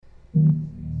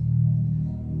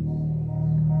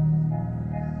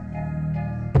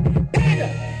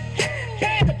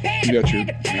You got your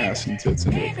ass and tits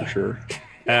into it for sure.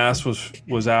 Ass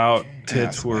was out,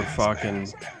 tits Ass, were ass, fucking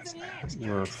ass, ass, ass.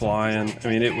 were flying. I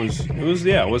mean, it was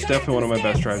definitely one of my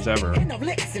best drives ever.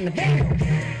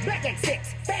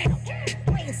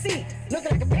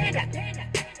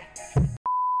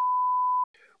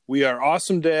 We are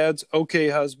awesome dads, okay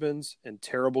husbands, and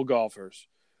terrible golfers.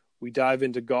 We dive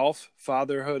into golf,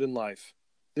 fatherhood, and life.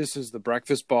 This is the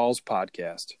Breakfast Balls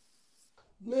Podcast.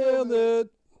 Nailed it.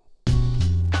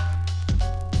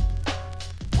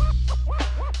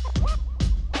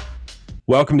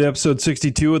 Welcome to episode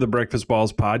 62 of the Breakfast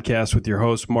Balls Podcast with your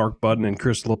hosts, Mark Budden and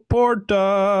Chris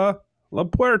Laporta. La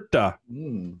Puerta.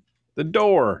 The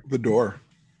door. The door.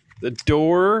 The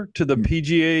door to the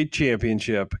PGA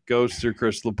Championship goes through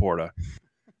Chris Laporta.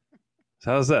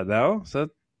 So how's that now? Is that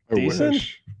decent?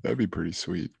 Wish. That'd be pretty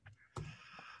sweet.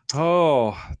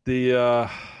 Oh, the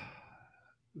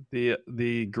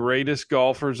greatest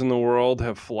golfers in the world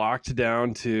have flocked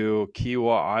down to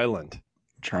Kiawah Island.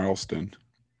 Charleston.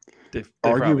 They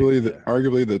arguably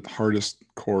the hardest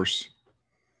course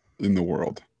in the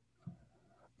world.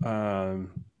 You're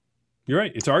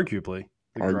right. It's arguably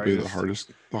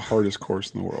the hardest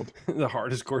course in the world. The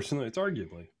hardest course in the. It's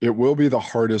arguably. It will be the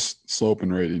hardest slope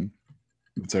and rating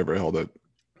that's ever held at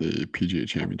the PGA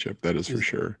Championship. That is for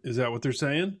sure. Is that what they're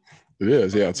saying? It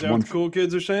is. Yeah, it's what the cool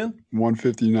kids are saying.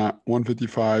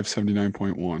 155,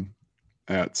 79.1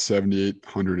 at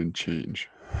 7,800 and change.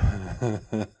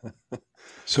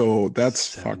 So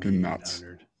that's fucking nuts.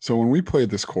 So when we played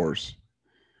this course,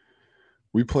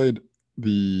 we played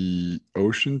the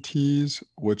Ocean Tees,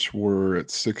 which were at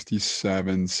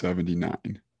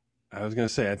 67.79. I was going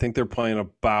to say, I think they're playing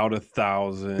about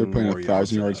 1,000. They're playing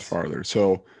 1,000 yards farther.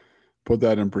 So put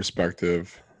that in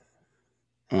perspective.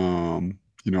 A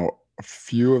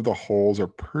few of the holes are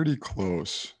pretty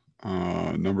close.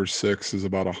 Number 6 is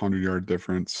about 100-yard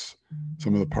difference.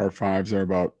 Some of the par 5s are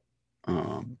about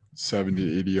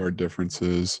 70, 80-yard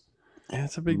differences. Yeah,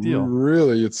 it's a big deal.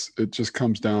 Really, it just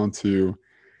comes down to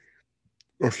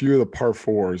a few of the par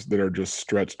 4s that are just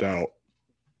stretched out.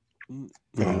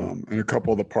 And a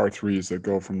couple of the par 3s that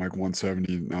go from like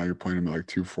 170. Now you're playing them at like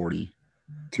 240,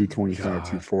 225,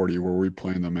 240, where we're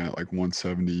playing them at like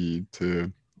 170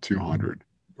 to 200.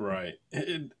 Right.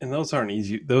 And those aren't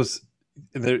easy. Those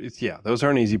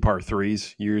aren't easy par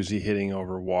 3s. You're usually hitting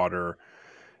over water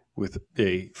with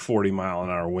a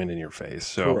 40-mile-an-hour wind in your face.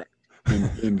 So,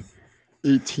 correct. And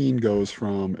 18 goes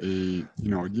from I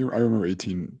remember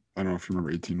 18. I don't know if you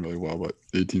remember 18 really well, but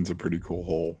 18 is a pretty cool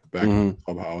hole back in the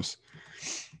clubhouse.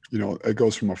 It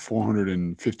goes from a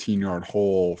 415-yard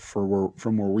hole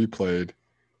from where we played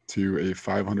to a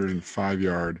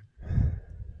 505-yard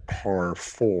par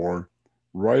 4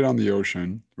 right on the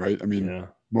ocean, right? I mean,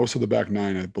 most of the back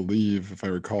 9, I believe, if I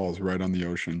recall, is right on the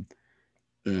ocean.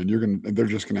 And they're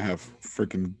just going to have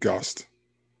freaking gust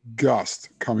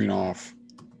coming off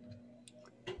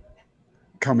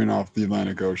the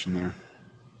Atlantic Ocean there.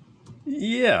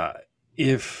 Yeah.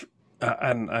 I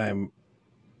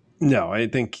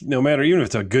think no matter, even if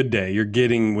it's a good day, you're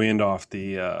getting wind off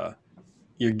the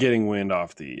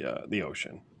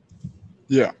ocean.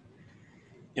 Yeah.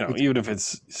 Even if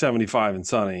it's 75 and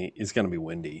sunny, it's going to be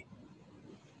windy.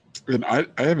 And I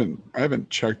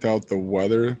haven't checked out the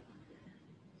weather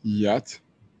yet.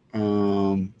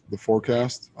 The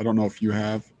forecast. I don't know if you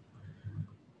have,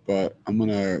 but I'm going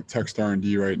to text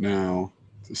R&D right now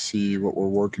to see what we're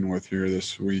working with here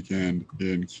this weekend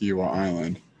in Kiawah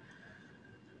Island.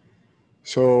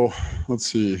 So let's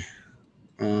see.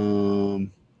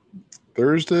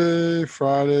 Thursday,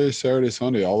 Friday, Saturday,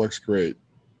 Sunday, all looks great.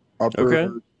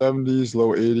 Upper 70s, low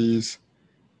 80s,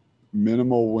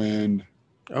 minimal wind.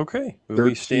 Okay.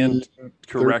 We stand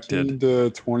corrected. 13 to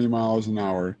 20 miles an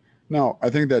hour. Now, I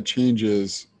think that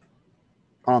changes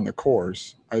on the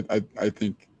course. I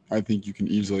think you can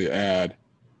easily add,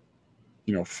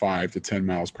 5 to 10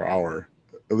 miles per hour,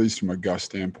 at least from a gust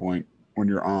standpoint when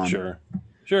you're on. Sure.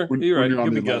 You're right. You'll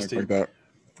be gusty like that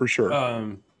for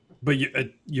sure. But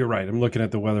you're right. I'm looking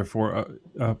at the weather for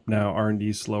up now.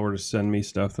 R&D's slower to send me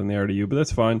stuff than they are to you, but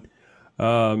that's fine.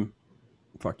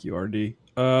 Fuck you, R&D.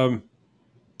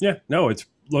 It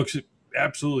looks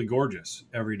absolutely gorgeous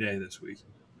every day this week.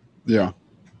 Yeah.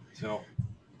 So.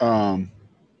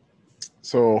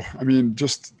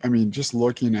 Just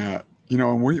looking at,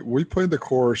 and we played the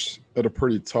course at a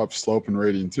pretty tough slope and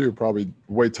rating too, probably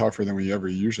way tougher than we ever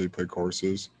usually play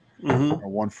courses.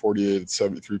 148 at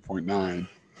 73.9,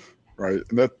 right?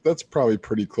 And that's probably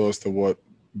pretty close to what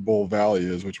Bull Valley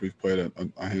is, which we've played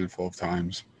a handful of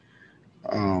times.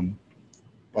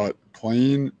 But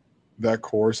playing that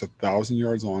course 1,000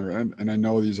 yards longer, and I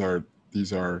know these are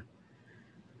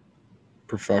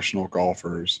professional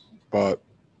golfers, but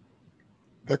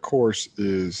that course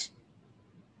is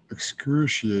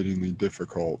excruciatingly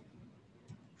difficult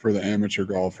for the amateur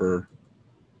golfer.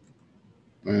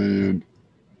 And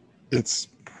it's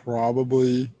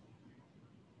probably,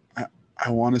 I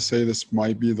want to say this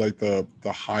might be like the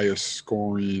highest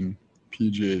scoring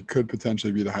PGA, could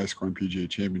potentially be the highest scoring PGA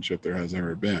championship there has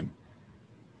ever been.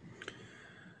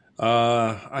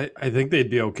 I think they'd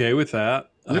be okay with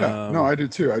that. Yeah, no, I do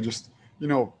too. I just,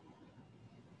 the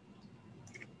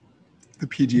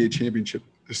PGA championship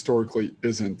historically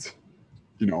isn't,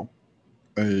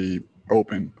 a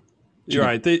open. You're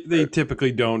right. They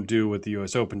typically don't do what the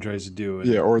U.S. Open tries to do.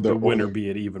 Yeah, or the winner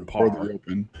be at even par. Or the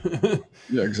Open.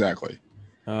 Yeah, exactly.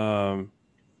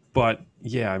 But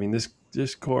yeah, I mean this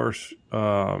course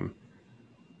will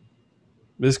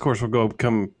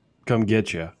come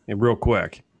get you real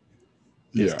quick.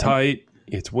 It's tight.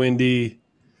 It's windy.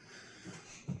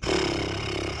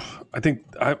 I think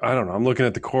I don't know. I'm looking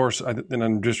at the course and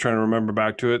I'm just trying to remember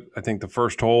back to it. I think the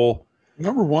first hole.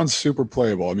 Number one's super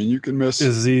playable. I mean, you can miss.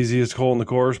 Is the easiest hole in the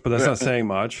course, but that's not saying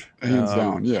much. Hands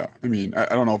down, yeah. I mean, I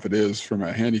don't know if it is from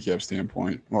a handicap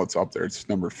standpoint. Well, it's up there. It's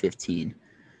number 15.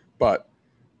 But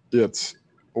it's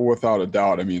without a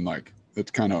doubt. I mean, like,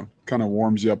 it kind of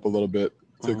warms you up a little bit,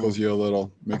 tickles you a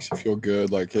little, makes you feel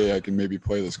good. Like, hey, I can maybe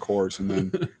play this course. And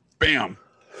then, bam,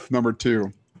 number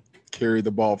 2, carry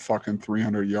the ball fucking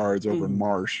 300 yards over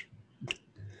marsh.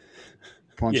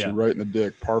 Punch you right in the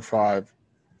dick, par 5.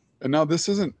 And now this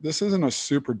isn't a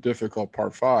super difficult par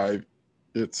 5.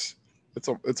 It's a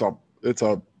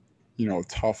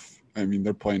tough. I mean,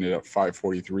 they're playing it at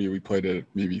 543. We played it at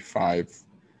maybe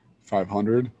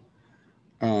 500.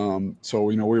 So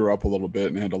we were up a little bit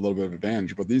and had a little bit of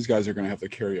advantage. But these guys are going to have to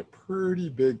carry a pretty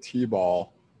big tee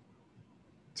ball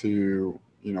to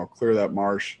clear that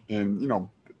marsh. And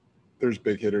there's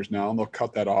big hitters now, and they'll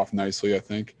cut that off nicely, I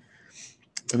think.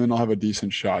 And then they'll have a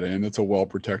decent shot in. It's a well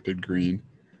protected green.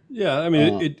 Yeah, I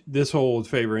mean, this hole would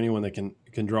favor anyone that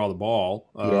can draw the ball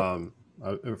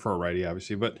for a righty,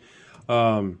 obviously. But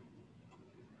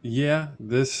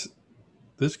this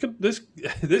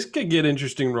could get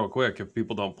interesting real quick if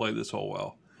people don't play this hole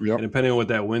well. Yep. And depending on what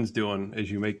that wind's doing,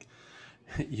 as you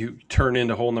turn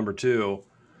into hole number 2.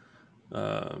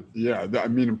 I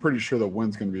mean, I'm pretty sure the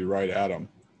wind's going to be right at them.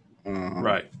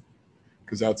 Right.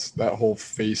 Because that hole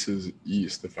faces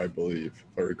east, if I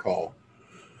recall.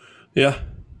 Yeah.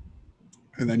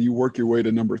 And then you work your way to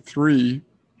number 3,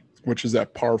 which is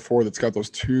that par 4 that's got those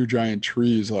 2 giant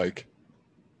trees, like,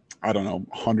 I don't know,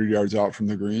 100 yards out from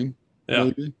the green. Yeah.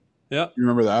 Maybe. Yeah. You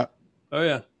remember that? Oh,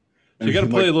 yeah. So you got to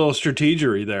play a little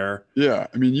strategery there. Yeah.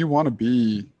 I mean, you want to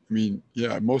be,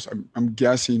 I'm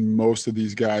guessing most of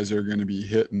these guys are going to be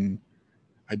hitting.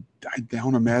 I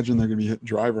don't imagine they're going to be hitting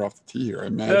driver off the tee here. I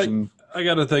imagine. I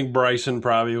got to think Bryson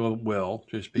probably will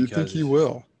just because. You think he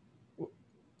will?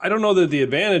 I don't know that the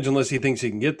advantage unless he thinks he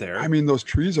can get there. I mean, those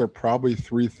trees are probably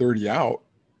 330 out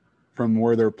from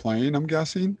where they're playing, I'm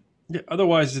guessing. Yeah.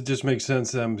 Otherwise, it just makes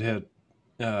sense them to hit.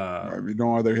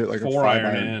 Don't either hit like a 5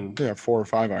 iron in. Yeah, 4 or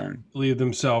 5 iron. Leave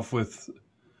themselves with,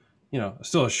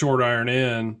 still a short iron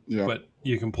in, yeah. But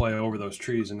you can play over those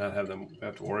trees and not have them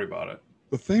have to worry about it.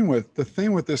 The thing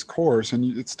with this course,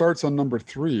 and it starts on number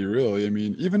 3, really. I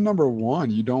mean, even number 1,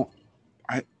 you don't.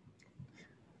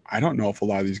 I don't know if a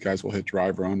lot of these guys will hit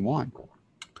driver on 1.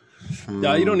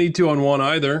 Yeah, you don't need to on 1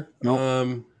 either.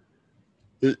 No.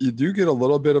 You do get a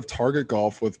little bit of target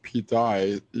golf with Pete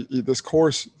Dye. This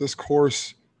course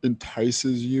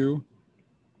entices you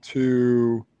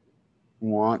to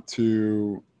want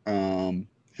to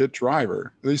hit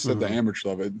driver, at least at the amateur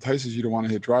level. It entices you to want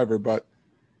to hit driver, but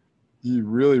you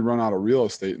really run out of real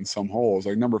estate in some holes.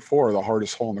 Like number 4, the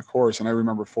hardest hole in the course, and I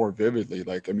remember 4 vividly.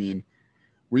 Like, I mean,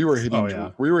 we were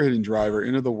hitting driver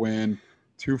into the wind,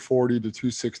 240 to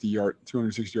 260 yard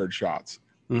shots.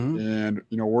 Mm-hmm. And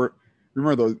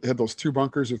remember had those 2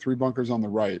 bunkers or 3 bunkers on the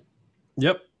right.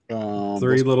 Yep. 3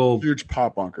 little huge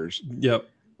pop bunkers. Yep.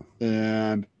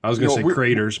 And I was going to say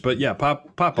craters, but yeah,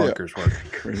 pop bunkers work.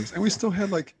 Craters. And we still had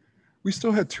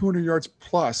 200 yards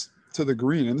plus to the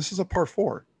green, and this is a par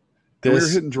 4. We were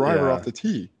hitting driver off the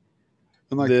tee.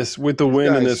 And like this with the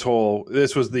wind in this hole,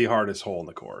 this was the hardest hole in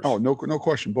the course. Oh, no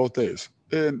question, both days.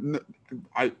 And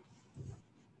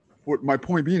what my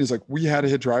point being is, like, we had to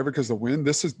hit driver because the wind.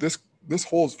 This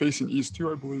hole is facing east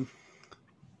too, I believe.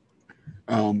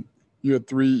 You had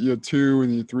 2,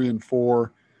 and you had 3 and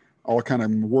 4, all kind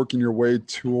of working your way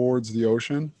towards the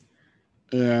ocean.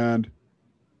 And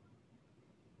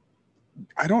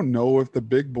I don't know if the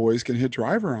big boys can hit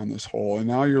driver on this hole. And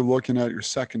now you're looking at your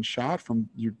second shot from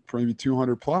maybe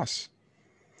 200 plus.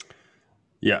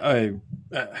 Yeah, I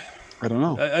don't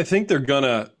know. I think they're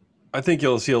gonna. I think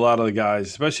you'll see a lot of the guys,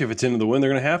 especially if it's into the wind,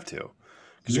 they're gonna have to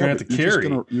because they're gonna have to carry.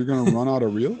 You're gonna run out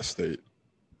of real estate.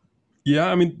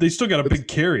 Yeah, I mean they still got a It's big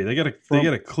carry. They from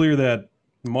gotta clear that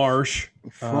marsh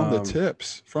from the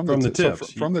tips, from the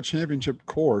tips. So from the championship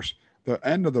course, the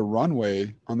end of the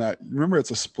runway on that. Remember,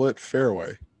 it's a split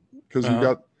fairway because you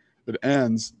got it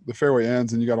ends. The fairway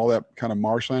ends, and you got all that kind of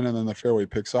marshland, and then the fairway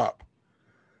picks up.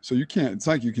 So you can't. It's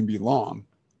like you can be long.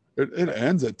 It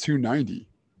ends at 290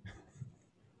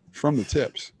 from the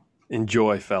tips.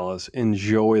 Enjoy, fellas.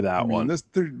 Enjoy that one.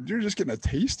 You're just getting a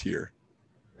taste here.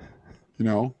 You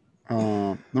know,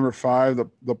 number 5,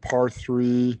 the par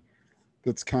 3.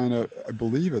 That's kind of, I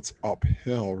believe it's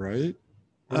uphill, right?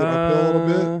 Is it uphill a little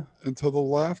bit and to the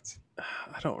left?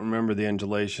 I don't remember the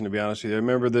undulation, to be honest with you. I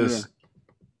remember this.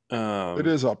 Yeah. It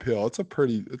is uphill. It's a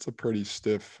pretty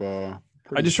stiff.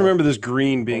 I just remember this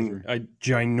green being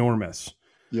ginormous.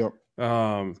 Yep.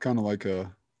 It's kind of like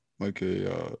a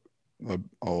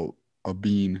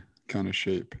bean kind of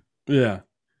shape. Yeah.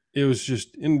 It was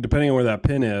just, depending on where that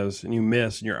pin is, and you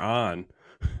miss and you're on,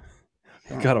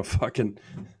 you got a fucking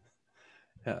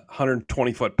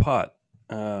 120-foot putt.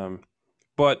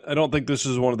 But I don't think this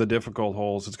is one of the difficult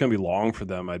holes. It's going to be long for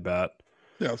them, I bet.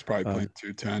 Yeah, it's probably playing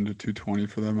 210 to 220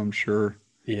 for them, I'm sure.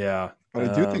 Yeah. But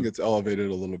I do think it's elevated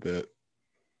a little bit.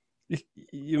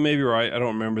 You may be right. I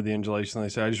don't remember the undulation they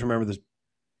say. I just remember this.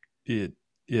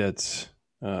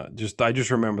 I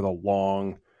just remember the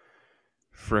long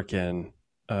frickin'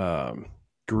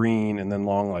 green and then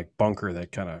long like bunker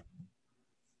that kind of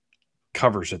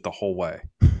covers it the whole way.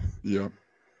 Yep.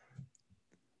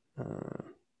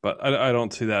 But I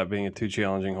don't see that being a too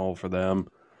challenging hole for them.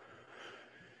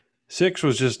 6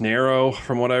 was just narrow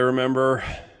from what I remember.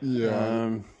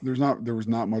 Yeah. There was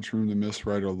not much room to miss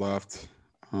right or left.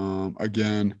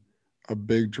 Again, a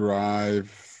big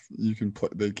drive. They can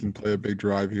play a big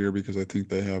drive here because I think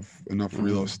they have enough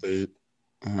real estate.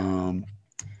 Not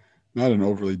an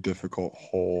overly difficult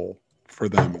hole for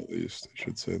them, at least. I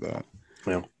should say that.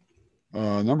 Yeah.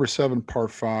 Number 7, par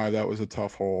 5. That was a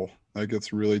tough hole. That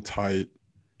gets really tight.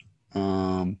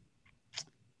 I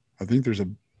think there's a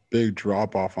big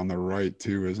drop off on the right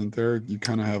too, isn't there? You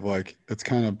kind of have like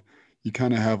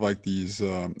these.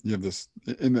 You have this.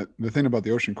 And the thing about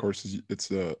the ocean course is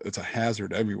it's a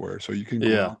hazard everywhere, so you can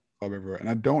go club everywhere. And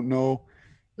I don't know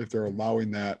if they're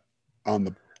allowing that on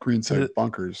the greenside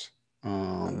bunkers.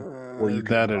 Where you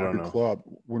can ground your club.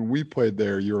 When we played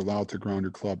there, you're allowed to ground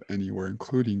your club anywhere,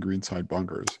 including greenside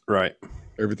bunkers. Right.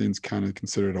 Everything's kind of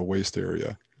considered a waste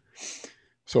area.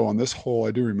 So on this hole,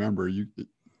 I do remember you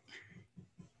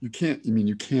can't. I mean,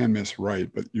 you can miss right,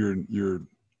 but you're in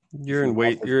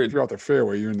weight. If you're out the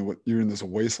fairway, you're in this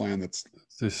wasteland that's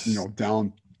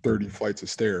down 30 flights of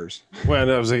stairs. Well,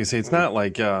 I was going to say it's not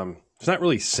like it's not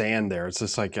really sand there. It's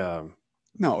just like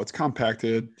no, it's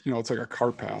compacted. It's like a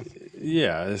cart path.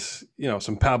 Yeah, it's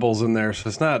some pebbles in there, so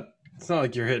it's not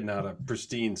like you're hitting out of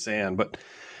pristine sand, but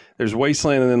there's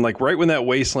wasteland, and then like right when that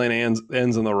wasteland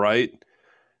ends on the right,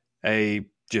 a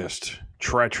just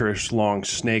treacherous long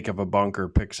snake of a bunker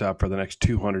picks up for the next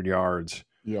 200 yards.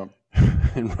 Yeah.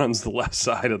 And runs the left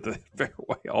side of the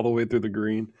fairway all the way through the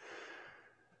green.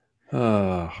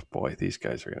 Oh boy, these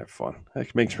guys are gonna have fun.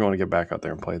 It makes me want to get back out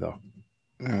there and play though.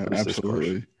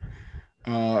 Absolutely.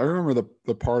 I remember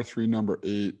the par 3 number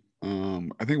 8.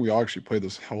 I think we all actually played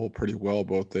this hole pretty well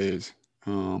both days.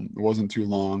 It wasn't too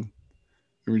long.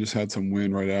 We just had some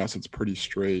wind right at us. It's pretty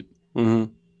straight.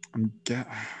 Mm-hmm.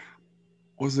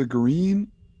 Was the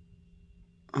green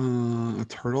a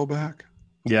turtleback?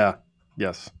 Yeah.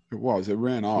 Yes. It was. It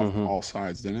ran off all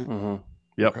sides, didn't it? Mm-hmm.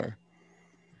 Yep. Okay.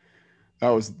 That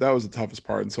was the toughest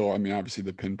part, and so I mean, obviously,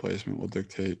 the pin placement will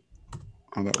dictate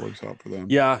how that works out for them.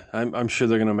 Yeah, I'm sure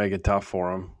they're going to make it tough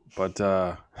for them, but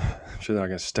I'm sure they're not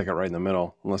going to stick it right in the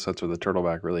middle unless that's where the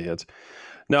turtleback really hits.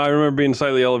 No, I remember being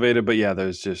slightly elevated, but yeah,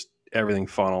 there's just everything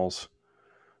funnels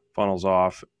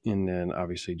off, and then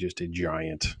obviously just a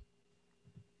giant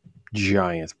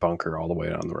bunker all the way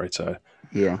down the right side.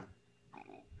 Yeah.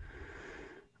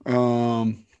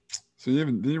 So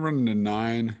you run into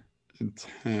 9 and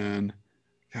 10.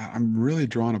 God, I'm really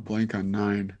drawing a blank on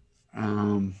 9. I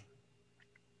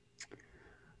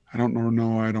don't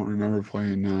know. I don't remember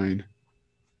playing 9.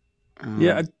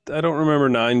 Yeah, I don't remember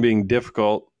 9 being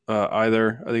difficult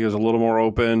either. I think it was a little more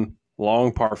open,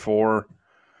 long par 4.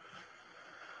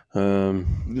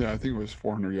 Yeah, I think it was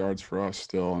 400 yards for us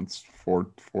still. And it's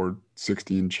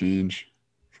 460 and change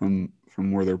from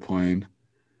where they're playing.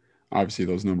 Obviously,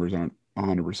 those numbers aren't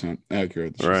 100%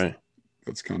 accurate. Right.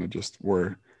 That's kind of just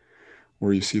where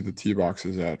you see the tee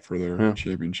boxes at for their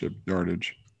championship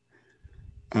yardage.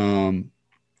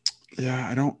 Yeah,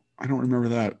 I don't remember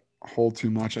that hole too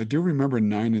much. I do remember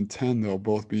 9 and 10 though,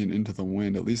 both being into the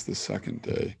wind at least the second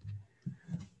day.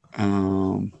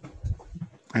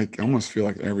 I almost feel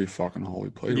like every fucking hole we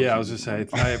played. Yeah, I was just saying,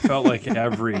 I felt like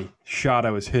every shot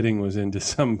I was hitting was into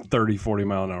some 30, 40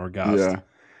 mile an hour gust. Yeah.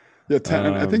 Yeah,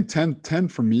 10, I think 10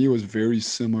 for me was very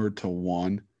similar to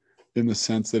 1 in the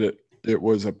sense that it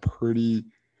was a pretty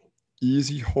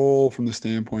easy hole from the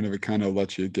standpoint of it kind of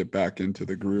lets you get back into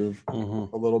the groove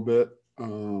a little bit.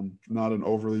 Not an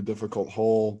overly difficult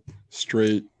hole,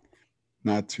 straight,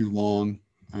 not too long.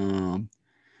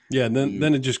 Yeah, and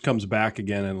then it just comes back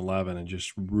again in 11 and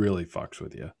just really fucks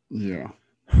with you. Yeah.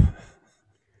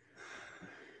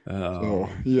 So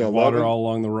yeah, water 11, all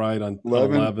along the right on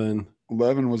 11.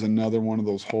 11 was another one of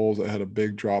those holes that had a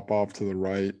big drop off to the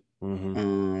right.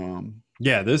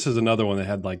 Yeah, this is another one that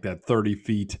had like that 30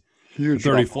 feet, huge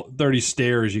 30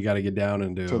 stairs you got to get down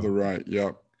and do. To the right,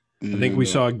 yep. And, I think we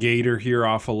saw a gator here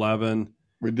off 11.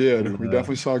 We did. We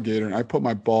definitely saw a gator. And I put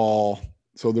my ball,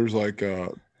 so there's like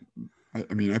I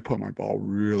put my ball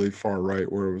really far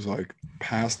right where it was like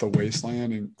past the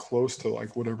wasteland and close to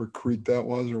like whatever creek that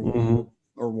was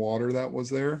or water that was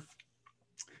there.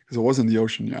 Because it wasn't the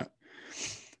ocean yet.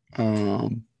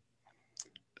 And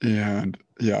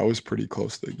yeah, I was pretty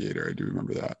close to the gator. I do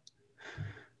remember that.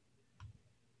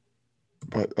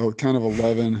 But kind of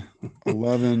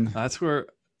 11. That's where,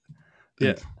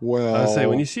 yeah. Well, I would say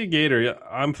when you see a gator,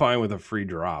 I'm fine with a free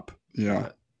drop. Yeah.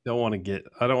 I don't want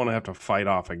to have to fight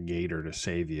off a gator to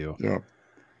save you. Yeah.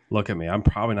 Look at me. I'm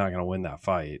probably not going to win that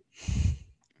fight.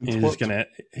 He's going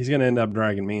to end up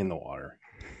dragging me in the water.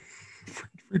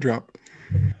 Free drop.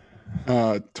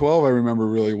 12 I remember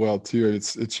really well too.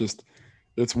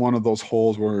 It's one of those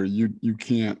holes where you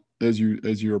can't, as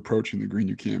you're approaching the green,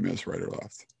 you can't miss right or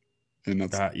left. And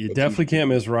that's definitely can't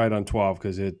miss right on 12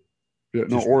 because it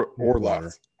or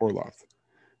left.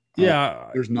 Yeah,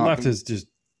 there's not left is just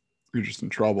you're just in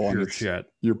trouble and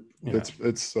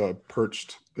it's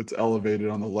perched, it's elevated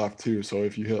on the left too. So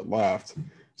if you hit left,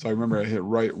 so I remember I hit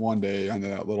right one day on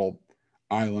that little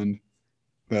island,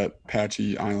 that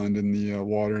patchy island in the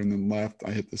water, and then left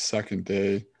I hit the second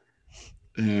day,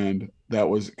 and that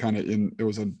was kind of it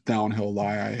was a downhill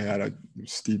lie I had, a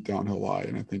steep downhill lie,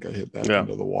 and I think I hit that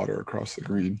into the water across the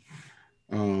green.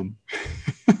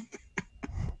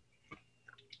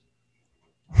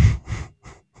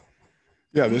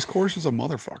 Yeah, this course is a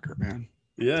motherfucker, man.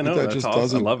 Yeah, no, that's just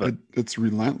awesome. I love it. It's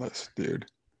relentless, dude.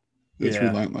 It's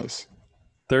relentless.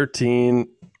 13,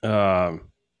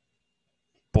 boy.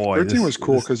 13 was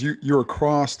cool because you're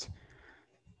across.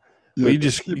 You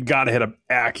got to hit an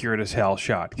accurate as hell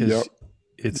shot because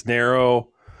it's narrow.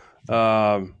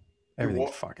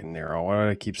 Everything's fucking narrow. Why do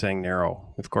I keep saying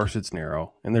narrow? Of course it's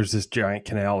narrow. And there's this giant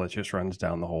canal that just runs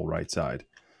down the whole right side.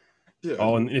 Yeah.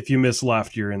 Oh, and if you miss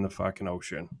left, you're in the fucking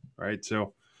ocean, right?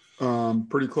 So,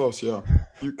 pretty close, yeah.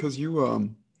 Because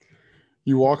you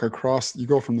walk across, you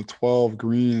go from the 12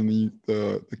 green, and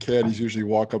the caddies usually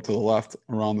walk up to the left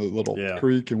around the little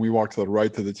creek, and we walk to the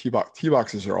right to the tee box. Tee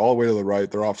boxes are all the way to the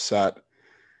right; they're offset.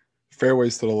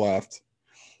 Fairways to the left,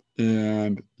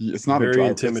 and it's not very a driver.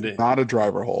 Intimidating. It's not a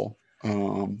driver hole.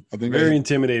 I think very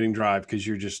intimidating drive because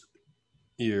you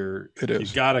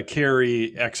got to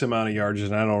carry X amount of yards,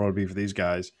 and I don't know what it'd be for these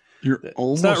guys.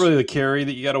 It's not really the carry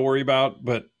that you got to worry about,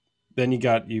 but then you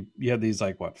have these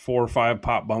 4 or 5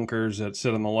 pop bunkers that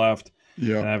sit on the left,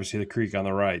 and obviously the creek on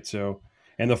the right. So,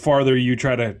 and the farther you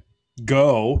try to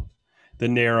go, the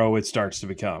narrow it starts to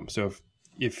become. So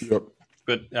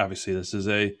but obviously this is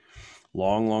a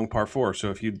long par 4. So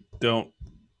if you don't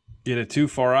get it too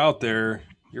far out there,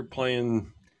 you're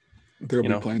playing. They'll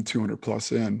be playing 200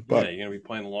 plus in, but you're gonna be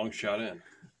playing a long shot in.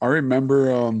 I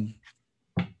remember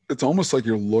it's almost like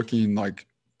you're looking like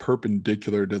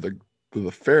perpendicular to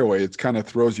the fairway. It kind of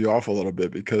throws you off a little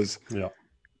bit because the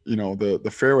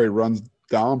fairway runs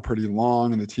down pretty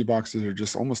long, and the tee boxes are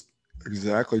just almost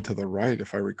exactly to the right,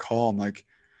 if I recall. And like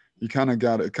you kind of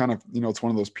got it, kind of it's one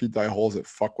of those Pete Dye holes that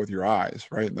fuck with your eyes,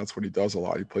 right? And that's what he does a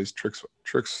lot. He plays tricks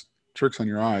on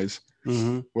your eyes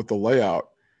with the layout.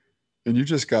 And you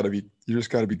just got to be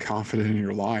confident in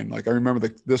your line. Like I remember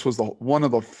this was one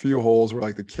of the few holes where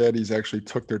like the caddies actually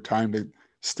took their time to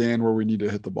stand where we need to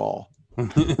hit the ball.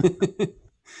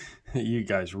 You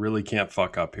guys really can't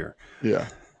fuck up here. Yeah,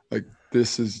 like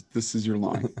this is your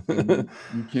line. You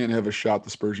can't have a shot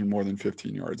dispersion more than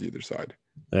 15 yards either side.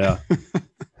 Yeah.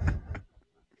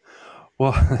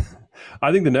 Well,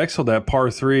 I think the next hole, that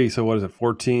par 3. So what is it?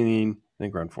 14. I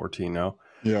think we're on 14 now.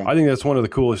 Yeah. I think that's one of the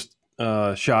coolest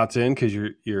shots in because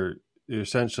you're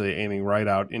essentially aiming right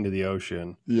out into the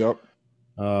ocean. Yep.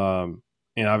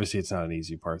 and obviously it's not an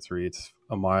easy par 3. It's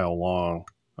a mile long,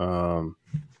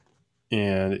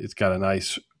 and it's got a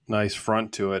nice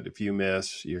front to it. If you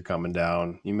miss, you're coming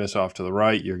down. You miss off to the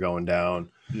right, you're going down.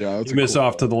 Yeah, that's you miss cool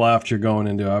off to the left, you're going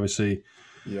into obviously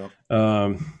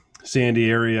sandy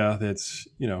area that's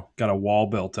got a wall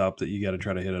built up that you got to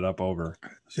try to hit it up over.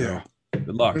 So good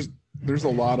luck. There's a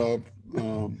lot of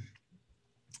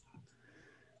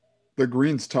the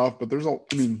green's tough, but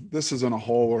this isn't a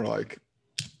hole where like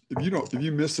if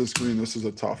you miss this green, this is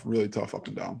a really tough up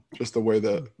and down. Just the way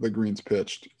that the green's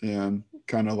pitched and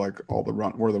kind of like all the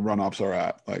where the runoffs are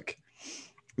at. Like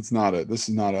this is not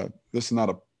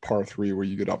a par 3 where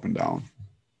you get up and down.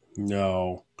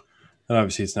 No. And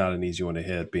obviously it's not an easy one to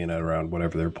hit, being at around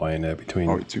whatever they're playing at, between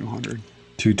 200,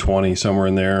 220, somewhere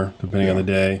in there, depending on the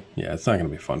day. Yeah, it's not going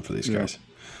to be fun for these guys.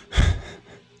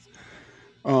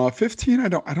 15, I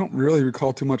don't really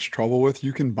recall too much trouble with.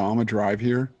 You can bomb a drive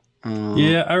here.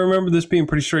 Yeah, I remember this being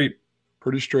pretty straight.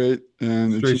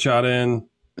 And straight shot in.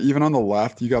 Even on the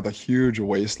left, you got the huge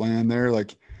wasteland there.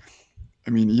 Like, I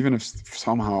mean, even if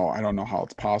somehow, I don't know how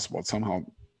it's possible, somehow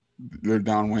they're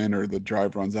downwind or the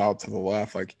drive runs out to the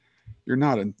left, like you're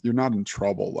not in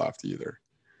trouble left either.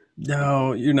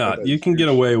 No, you're not. You can get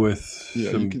away with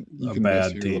a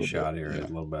bad tee shot here a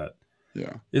little bit.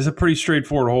 Yeah, it's a pretty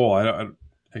straightforward hole. I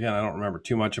don't remember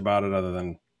too much about it other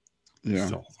than it's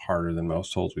still harder than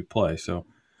most holes we play. So,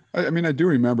 I do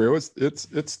remember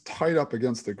it's tight up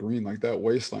against the green, like that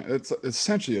wasteland. It's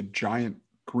essentially a giant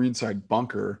greenside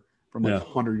bunker from like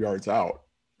 100 yards out,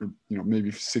 or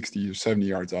maybe 60 or 70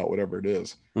 yards out, whatever it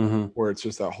is, where it's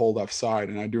just that whole left side.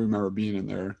 And I do remember being in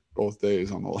there both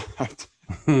days on the left.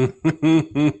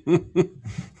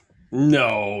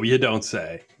 No, you don't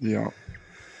say. Yeah.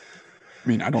 I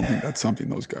mean, I don't think that's something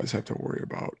those guys have to worry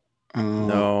about.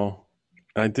 No.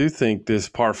 I do think this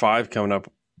par 5 coming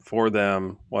up for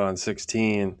them, on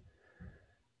 16,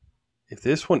 if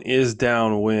this one is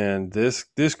downwind, this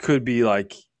could be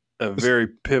like a very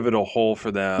pivotal hole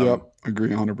for them. Yep, agree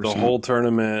 100%. The whole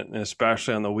tournament, and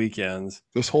especially on the weekends.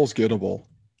 This hole's gettable.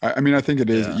 I think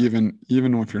it is, even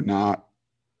if you're not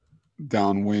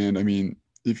downwind. I mean,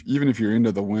 even if you're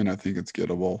into the wind, I think it's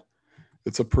gettable.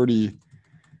 It's a pretty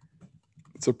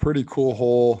cool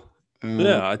hole.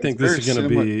 I think this is going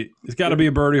to be. It's got to be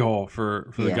a birdie hole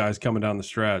for the guys coming down the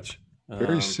stretch.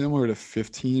 Very similar to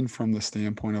 15 from the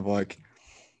standpoint of like,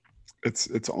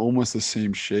 it's almost the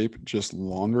same shape, just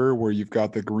longer. Where you've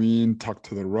got the green tucked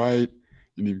to the right,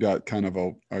 and you've got kind of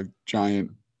a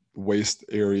giant waste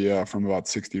area from about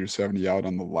 60 or 70 out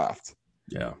on the left.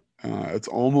 Yeah, it's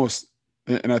almost,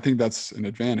 and I think that's an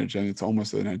advantage, and it's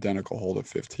almost an identical hole to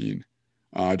 15.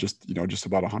 Just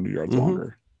about 100 yards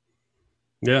longer.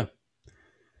 Yeah.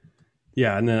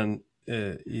 Yeah, and then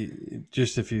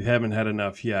just if you haven't had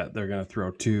enough yet, they're going to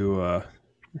throw 2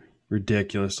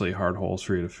 ridiculously hard holes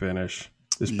for you to finish.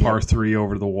 This par 3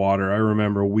 over the water. I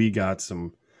remember we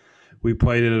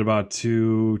played it at about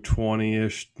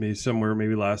 220-ish,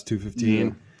 maybe last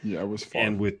 215. Yeah, it was fun.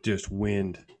 And with just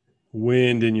wind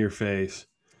in your face.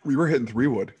 We were hitting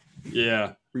 3-wood.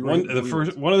 Yeah. One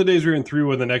of the days we were in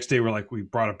 3-wood, the next day we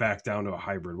brought it back down to a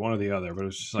hybrid, one or the other. But it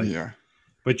was just like,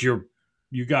 but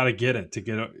you got to get it to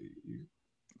get it.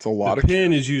 It's a lot. The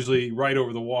pin is usually right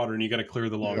over the water, and you got to clear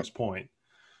the longest point.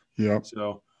 Yep.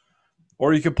 So,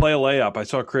 or you could play a layup. I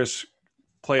saw Chris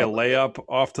play a layup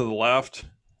off to the left.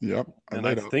 Yep.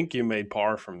 I think you made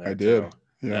par from there. I did.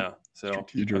 Yeah. So,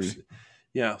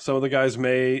 some of the guys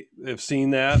may have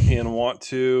seen that and want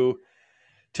to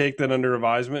take that under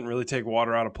advisement and really take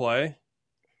water out of play.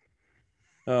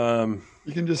 You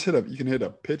can just hit a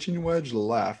pitching wedge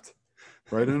left,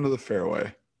 right into the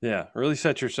fairway. Yeah, really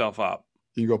set yourself up.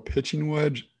 You go pitching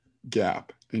wedge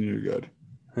gap, and you're good.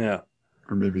 Yeah,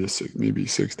 or maybe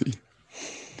 60.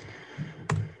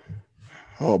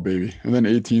 Oh baby, and then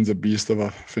 18's a beast of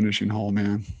a finishing hole,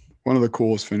 man. One of the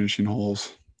coolest finishing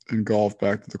holes in golf.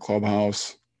 Back to the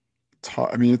clubhouse.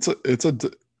 I mean,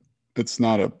 it's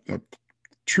not a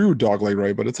true dogleg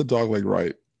right, but it's a dogleg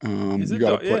right. You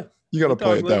got to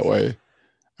play it that way.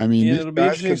 I mean, it'll be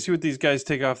interesting to see what these guys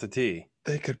take off the tee.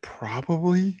 They could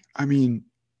probably. I mean,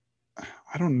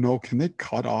 I don't know. Can they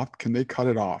cut it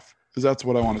off? Because that's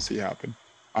what I want to see happen.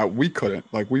 We couldn't.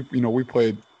 Like we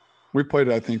played it.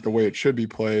 I think the way it should be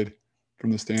played,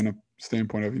 from the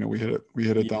standpoint of we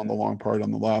hit it down the long part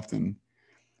on the left, and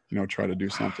try to do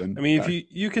something. I mean, if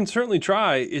you can certainly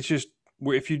try. It's just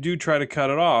if you do try to cut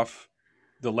it off,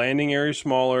 the landing area is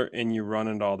smaller, and you run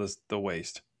into all the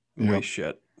waste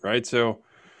shit, right? So,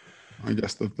 I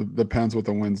guess the depends what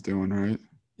the wind's doing, right?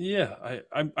 Yeah,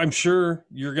 I'm sure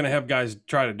you're going to have guys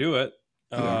try to do it.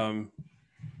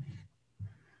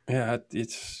 Yeah,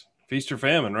 it's feast or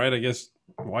famine, right? I guess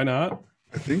why not?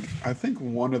 I think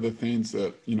one of the things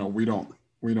that we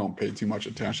don't pay too much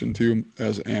attention to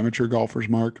as amateur golfers,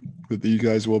 Mark, that these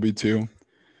guys will be too.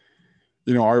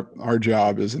 Our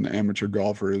job as an amateur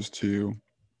golfer is to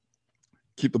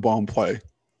keep the ball in play,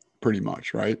 pretty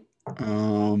much, right?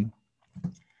 Um,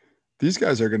 these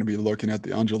guys are going to be looking at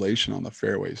the undulation on the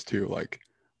fairways too, like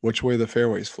which way the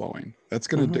fairway's flowing. That's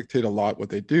going to dictate a lot what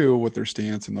they do with their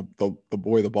stance and the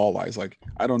way the ball lies. Like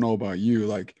I don't know about you,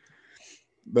 like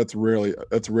that's rarely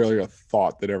a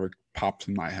thought that ever pops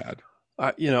in my head.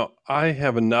 I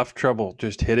have enough trouble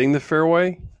just hitting the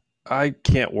fairway. I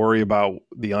can't worry about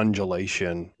the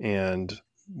undulation and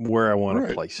where I want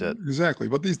to place it. Exactly.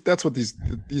 But that's what these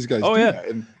guys do. Yeah.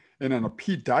 And on a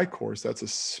Pete Dye course, that's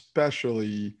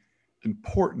especially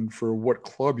important for what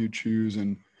club you choose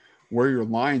and where your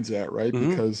line's at, right?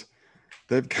 Mm-hmm. Because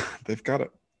they've got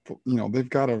to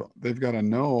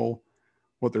know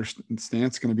what their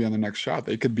stance is going to be on the next shot.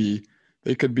 They could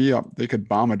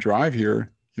bomb a drive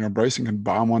here. Bryson can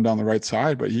bomb one down the right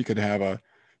side, but he could have a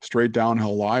straight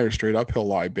downhill lie or straight uphill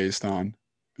lie based on,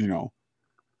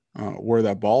 where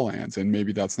that ball lands. And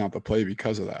maybe that's not the play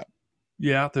because of that.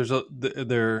 Yeah.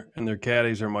 Their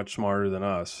caddies are much smarter than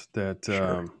us that,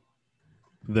 Sure.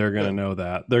 They're going to know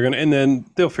that and then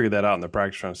they'll figure that out in the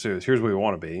practice round too. Here's where we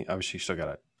want to be. Obviously you still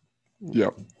got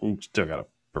to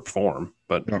perform,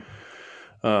 but,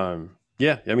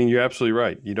 yeah, I mean, you're absolutely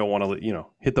right. You don't want to,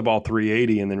 hit the ball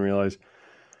 380 and then realize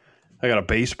I got a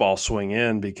baseball swing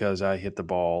in because I hit the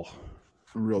ball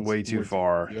way too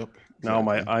far. Yep.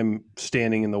 Exactly. Now I'm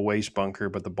standing in the waste bunker,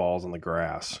 but the ball's on the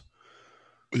grass.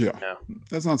 Yeah.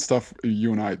 That's not stuff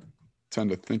you and I tend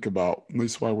to think about, at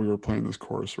least while we were playing this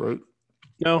course, right?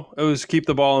 No, it was keep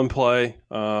the ball in play.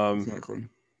 Exactly.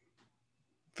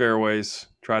 Fairways,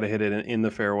 try to hit it in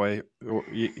the fairway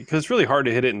because it's really hard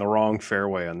to hit it in the wrong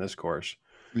fairway on this course.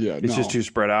 Yeah, it's just too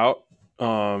spread out.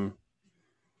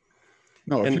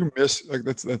 If you miss, like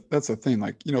that's the thing.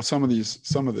 Like some of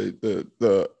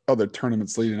the other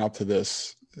tournaments leading up to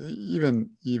this,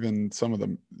 even some of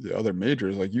the other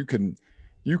majors, like you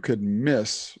could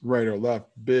miss right or left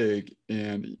big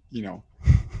and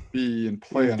be in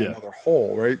play on another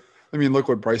hole, right? I mean, look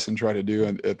what Bryson tried to do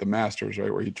at the Masters,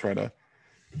 right, where he tried to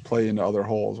play into other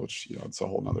holes, which it's a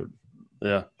whole nother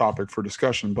topic for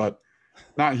discussion, but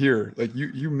not here. Like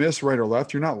you miss right or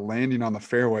left, you're not landing on the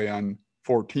fairway on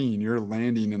 14. You're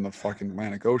landing in the fucking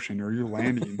Atlantic Ocean, or you're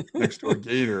landing next to a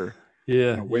gator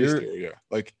in a waste area.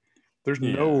 Like there's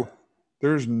no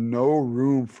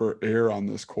room for error on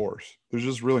this course. There's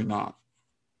just really not.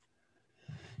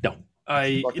 No,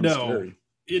 scary.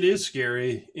 It is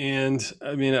scary. And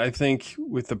I mean, I think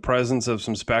with the presence of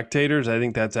some spectators, I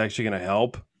think that's actually going to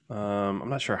help. I'm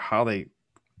not sure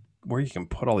where you can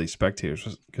put all these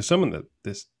spectators, because some of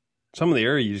the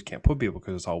area you just can't put people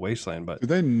because it's all wasteland. But do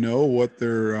they know what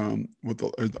their what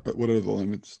are the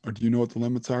limits? Or do you know what the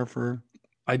limits are for?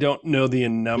 I don't know the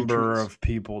number of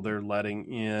people they're letting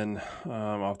in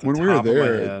off the top of my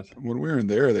head. When we were in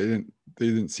there, they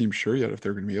didn't seem sure yet if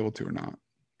they're going to be able to or not.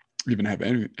 Even have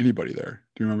anybody there.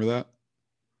 Do you remember that?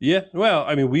 Yeah. Well,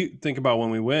 I mean, we think about when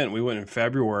we went in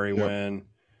February when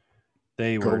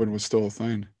COVID was still a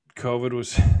thing. COVID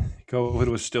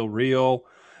was still real.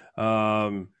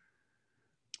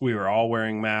 We were all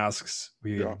wearing masks.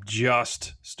 We had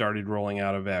just started rolling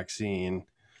out a vaccine.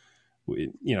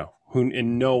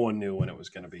 And no one knew when it was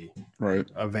going to be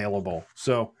available.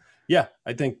 So yeah,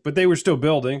 I think, but they were still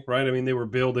building, right? I mean, they were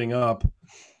building up,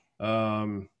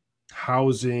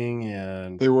 housing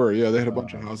and they had a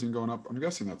bunch of housing going up. I'm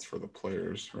guessing that's for the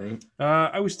players, right?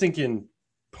 I was thinking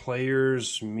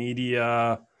players,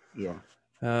 media,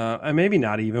 and maybe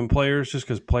not even players, just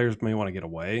because players may want to get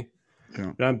away.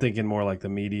 Yeah, but I'm thinking more like the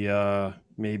media,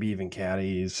 maybe even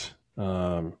caddies.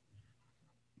 Are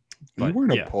you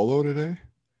wearing a polo today?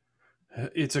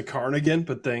 It's a cardigan,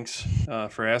 but thanks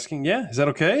for asking. Yeah, is that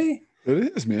okay?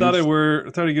 It is, man. I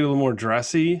thought you'd get a little more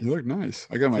dressy. You look nice.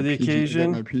 I got my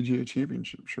PGA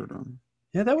Championship shirt on.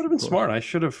 Yeah, that would have been smart. I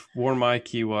should have worn my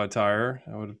Kiwa attire.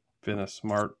 That would have been a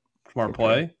smart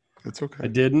play. It's okay. I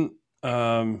didn't.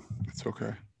 It's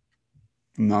okay.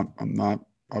 I'm not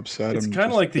upset. It's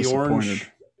kind of like the orange.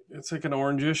 It's like an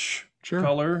orangish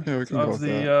color of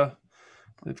the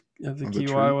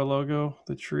Kiwa logo,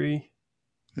 the tree.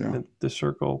 Yeah. The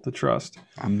circle, the trust.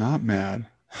 I'm not mad.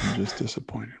 I'm just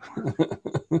disappointed.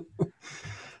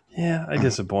 Yeah, I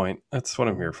disappoint. That's what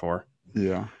I'm here for.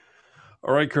 Yeah.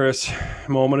 All right, Chris.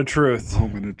 Moment of truth.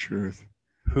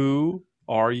 Who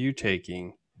are you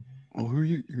taking? Well, who are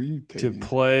you taking to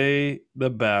play the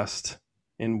best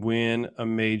and win a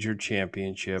major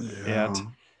championship at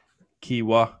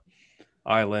Kiawah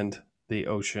Island, the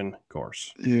ocean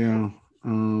course. Yeah.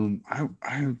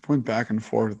 I went back and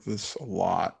forth with this a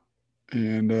lot.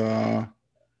 And I'm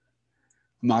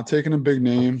not taking a big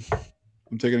name.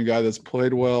 I'm taking a guy that's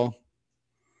played well.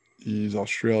 He's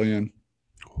Australian.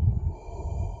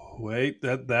 Wait,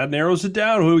 that narrows it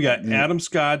down. Who do we got? Yeah. Adam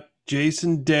Scott,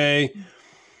 Jason Day,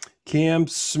 Cam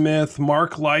Smith,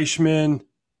 Mark Leishman,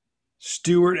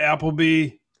 Stuart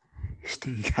Appleby.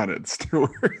 You got it,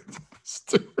 Stewart.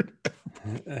 Stewart.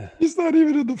 He's not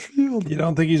even in the field. You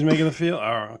don't think he's making the field?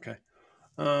 Oh, okay.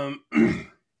 I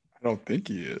don't think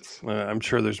he is. I'm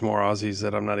sure there's more Aussies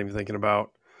that I'm not even thinking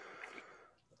about.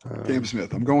 Cam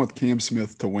Smith. I'm going with Cam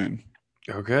Smith to win.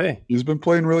 Okay. He's been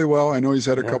playing really well. I know he's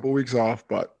had a couple weeks off,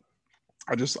 but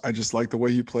I just like the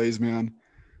way he plays, man.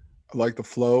 I like the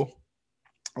flow.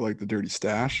 I like the dirty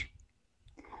stash.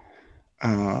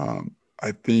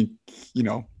 I think,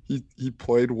 he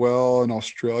played well in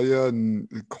Australia and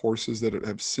the courses that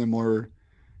have similar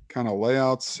kind of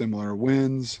layouts, similar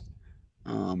wins.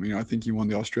 I think he won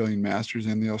the Australian Masters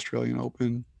and the Australian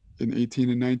Open in 18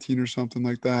 and 19 or something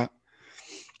like that.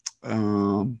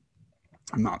 I'm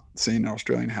not saying an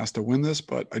Australian has to win this,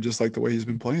 but I just like the way he's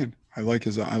been playing. I like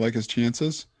his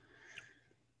chances.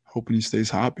 Hoping he stays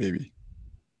hot, baby.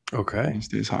 Okay. He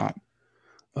stays hot.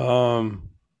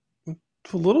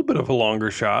 It's a little bit of a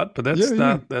longer shot, but that's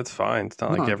that's fine. It's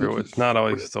not like everyone. It's not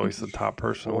always the top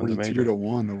person to win the major.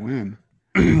 2-1 to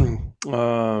win.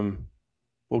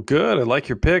 Well, good. I like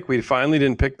your pick. We finally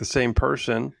didn't pick the same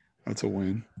person. That's a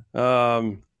win.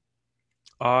 I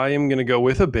am going to go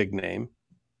with a big name,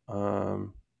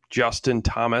 Justin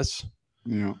Thomas.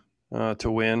 Yeah.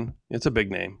 To win. It's a big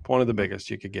name, one of the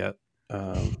biggest you could get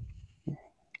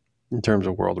in terms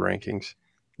of world rankings.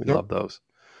 We love those.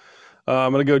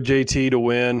 I'm going to go JT to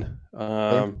win.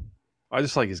 I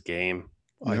just like his game.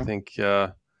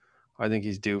 Yeah. I think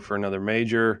he's due for another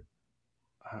major.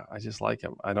 I just like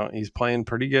him. He's playing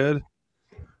pretty good.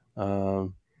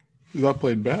 He's not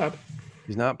playing bad.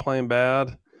 He's not playing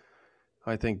bad.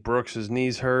 I think Brooks'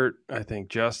 knees hurt. I think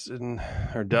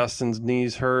Dustin's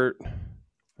knees hurt.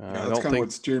 That's kind of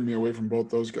what steered me away from both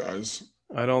those guys.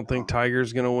 I don't think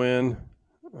Tiger's going to win.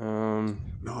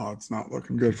 No, it's not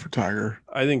looking good for Tiger.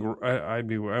 I think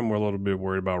I'm a little bit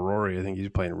worried about Rory. I think he's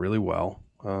playing really well.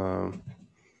 But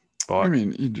I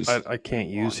mean, I can't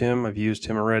use him. I've used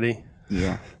him already.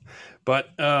 Yeah. But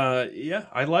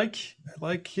I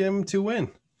like him to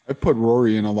win. I put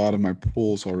Rory in a lot of my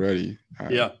pools already.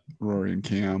 Yeah. Rory and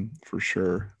Cam for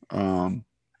sure.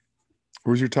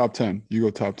 Who's your top 10? You go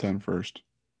top 10 first.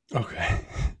 Okay.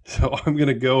 So I'm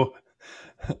gonna go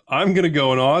an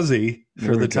Aussie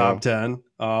for the top 10.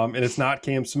 And it's not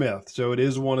Cam Smith. So it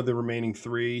is one of the remaining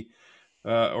 3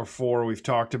 or 4 we've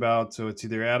talked about. So it's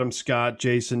either Adam Scott,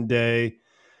 Jason Day,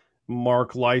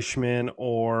 Mark Leishman,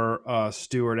 or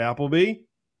Stuart Appleby.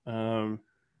 I'm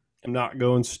not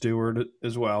going Stuart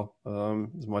as well,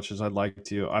 as much as I'd like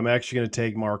to. I'm actually going to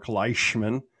take Mark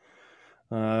Leishman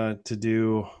to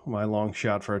do my long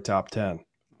shot for a top 10.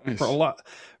 Nice.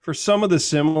 For some of the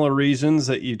similar reasons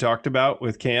that you talked about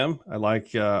with Cam. I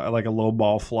like a low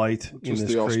ball flight in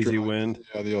this crazy wind.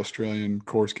 Yeah, the Australian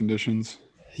course conditions.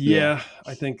 Yeah.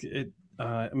 I think it.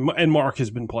 And Mark has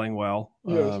been playing well.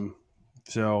 Yes.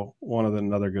 So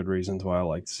another good reasons why I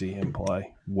like to see him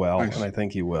play well, nice. And I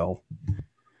think he will.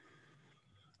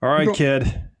 All right, kid.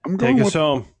 Take us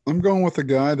home. I'm going with a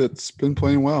guy that's been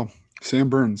playing well, Sam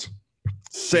Burns.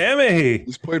 Sammy.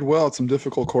 He's played well at some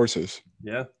difficult courses.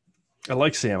 Yeah. I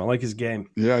like Sam. I like his game.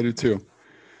 Yeah, I do too.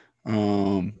 I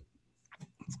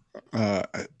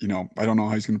don't know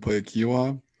how he's going to play at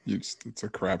Kiawah. It's a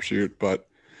crapshoot, but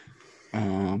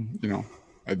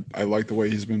I like the way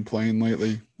he's been playing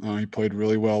lately. He played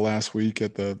really well last week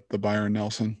at the Byron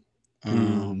Nelson.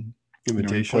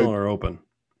 Invitational or open?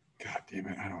 God damn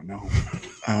it, I don't know.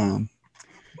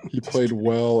 He played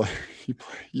well.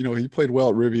 He played well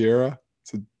at Riviera.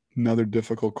 It's another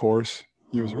difficult course.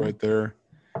 He was right there.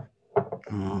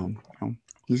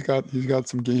 He's got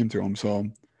some game to him. So,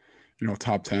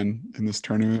 top 10 in this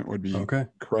tournament would be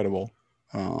incredible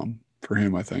for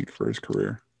him. I think for his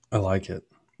career. I like it.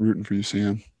 Rooting for you,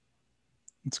 Sam.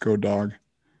 Let's go, dog.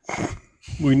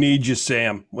 We need you,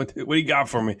 Sam. What do you got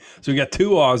for me? So we got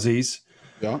 2 Aussies.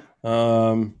 Yeah.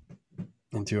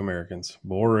 And 2 Americans.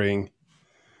 Boring.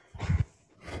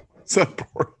 Is that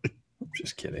boring? I'm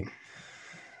just kidding.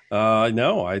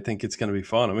 No, I think it's going to be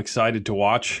fun. I'm excited to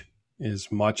watch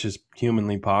as much as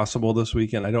humanly possible this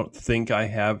weekend. I don't think I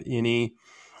have any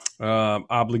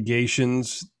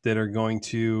obligations that are going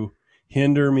to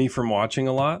hinder me from watching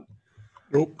a lot.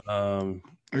 Nope. I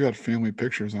got family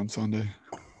pictures on Sunday.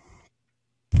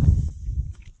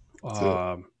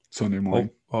 Sunday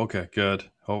morning. Okay, good.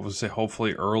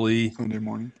 Hopefully early. Sunday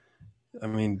morning. I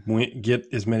mean, get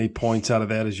as many points out of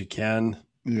that as you can.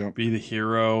 Yeah. Be the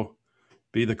hero.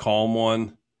 Be the calm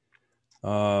one.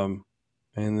 And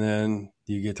then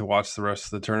you get to watch the rest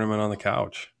of the tournament on the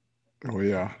couch. Oh,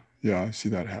 yeah. Yeah, I see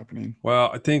that happening.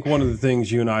 Well, I think one of the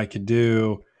things you and I could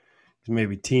do is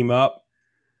maybe team up,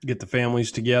 get the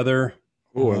families together.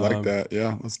 Oh, I like that.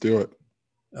 Yeah, let's do it.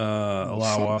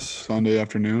 Allow us. Sunday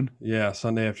afternoon? Yeah,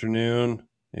 Sunday afternoon.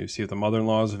 Maybe see if the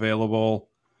mother-in-law is available.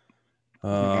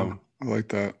 Yeah, I like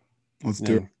that. Let's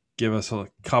do it. Give us a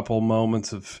couple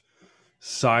moments of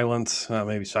silence.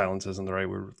 Maybe silence isn't the right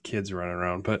word with kids running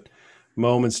around, but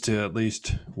moments to at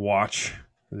least watch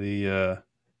the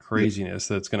craziness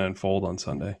that's going to unfold on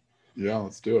Sunday. Yeah,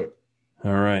 let's do it.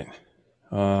 All right.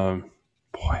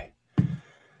 Boy,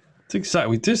 it's exciting.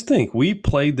 We just think we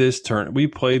played this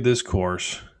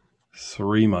course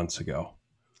 3 months ago.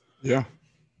 Yeah.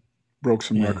 Broke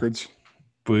some records.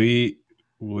 We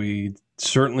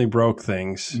certainly broke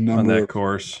things on that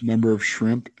course. Number of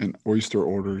shrimp and oyster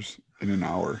orders in an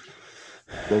hour.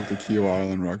 Broke the Keel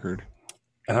Island record.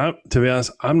 And to be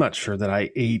honest, I'm not sure that I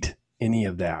ate any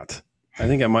of that. I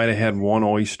think I might have had one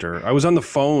oyster. I was on the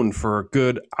phone for a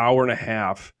good hour and a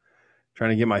half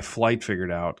trying to get my flight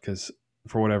figured out because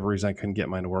for whatever reason I couldn't get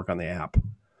mine to work on the app.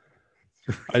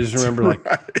 I just remember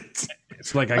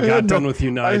it's like I got done with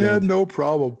United. I had no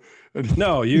problem.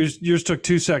 No, yours took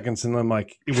 2 seconds, and I'm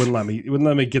like, it wouldn't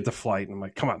let me get the flight. And I'm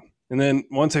like, come on. And then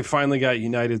once I finally got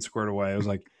United squared away, I was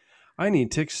like, I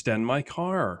need to extend my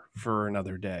car for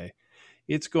another day.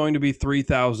 It's going to be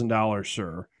 $3,000,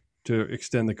 sir, to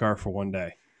extend the car for one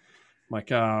day. I'm like,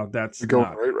 that's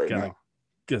not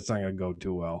gonna go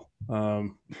too well.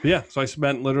 Yeah, so I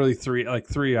spent literally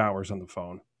 3 hours on the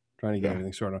phone trying to get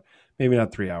everything sorted out. Maybe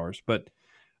not 3 hours, but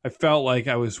I felt like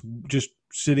I was just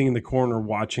sitting in the corner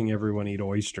watching everyone eat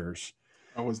oysters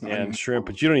and shrimp.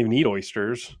 But you don't even eat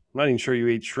oysters. I'm not even sure you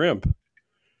ate shrimp.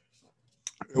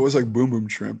 It was like boom boom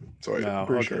shrimp. So I'm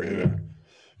pretty sure I ate it.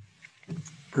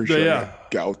 Pretty sure I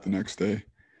got gout the next day.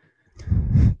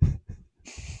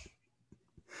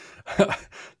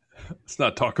 Let's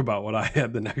not talk about what I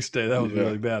had the next day. That was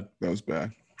really bad. That was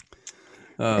bad.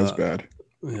 That was bad.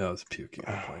 Yeah, I was puking.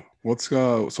 What's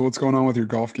going on with your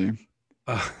golf game?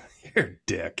 You're a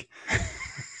dick.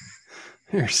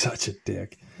 You're such a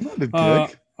dick. I'm not a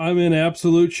dick. I'm in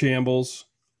absolute shambles.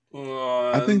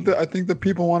 I think the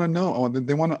people want to know.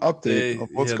 They want an update of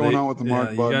what's going on with the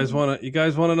Mark Button. You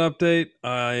guys want an update?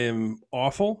 I am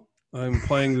awful. I'm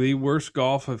playing the worst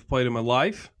golf I've played in my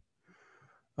life.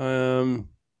 2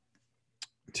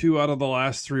 out of the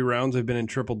last 3 rounds I've been in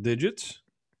triple digits.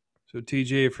 So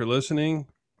TJ, if you're listening,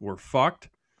 we're fucked.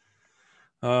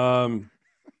 I'm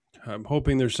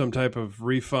hoping there's some type of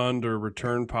refund or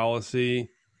return policy.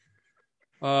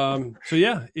 So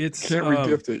yeah, it's. Can't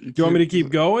regift it. Do you want me to keep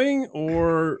going,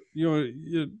 or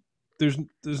there's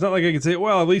not like I can say,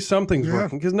 well, at least something's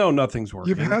working, because nothing's working.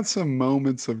 You've had some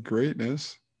moments of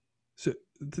greatness. So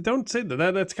don't say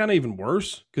that. That's kind of even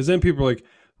worse, because then people are like,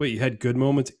 wait, you had good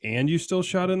moments and you still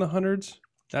shot in the hundreds?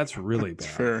 That's really bad.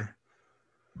 Fair.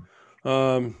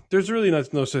 There's really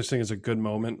no such thing as a good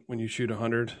moment when you shoot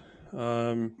 100.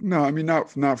 No, I mean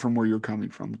not from where you're coming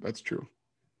from. That's true.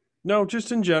 No,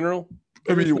 just in general.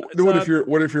 I mean, what if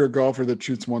you're a golfer that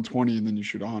shoots 120 and then you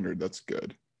shoot 100? That's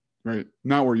good, right?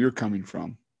 Not where you're coming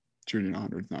from. Shooting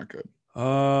 100 is not good.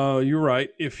 You're right.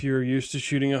 If you're used to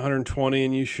shooting 120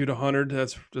 and you shoot 100,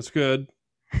 that's good.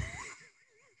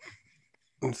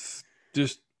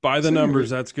 Just by the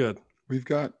numbers, that's good. We've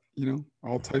got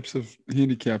all types of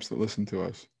handicaps that listen to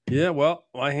us. Yeah, well,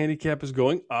 my handicap is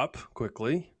going up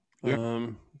quickly. Yeah.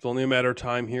 It's only a matter of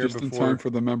time here just in time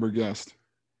for the member guest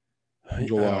in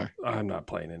July. I'm not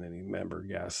playing in any member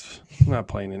guests. I'm not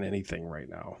playing in anything right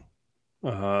now.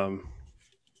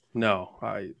 No,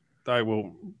 I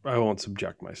won't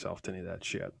subject myself to any of that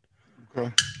shit.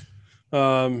 Okay.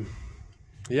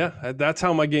 Yeah, that's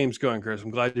how my game's going, Chris. I'm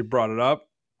glad you brought it up.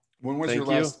 When was your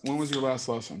last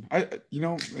lesson?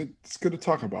 It's good to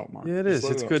talk about, Mark. Yeah, it is.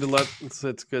 It's good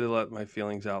to let my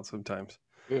feelings out sometimes.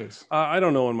 It is. I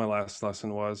don't know when my last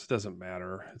lesson was. It doesn't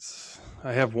matter.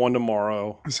 I have one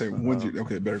tomorrow. I say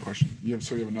better question. You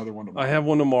have another one tomorrow. I have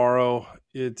one tomorrow.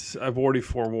 I've already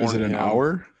forewarned him. Is it an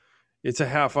hour? It's a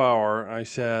half hour. I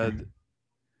said,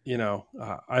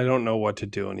 I don't know what to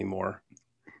do anymore.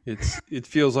 It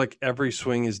feels like every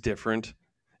swing is different.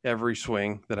 Every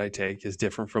swing that I take is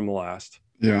different from the last.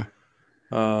 Yeah.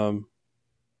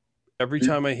 Every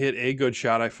time I hit a good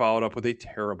shot, I followed up with a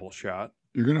terrible shot.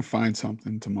 You're going to find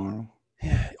something tomorrow.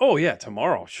 Oh, yeah,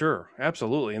 tomorrow. Sure.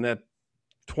 Absolutely. And that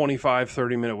 25,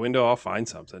 30-minute window, I'll find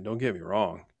something. Don't get me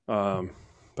wrong.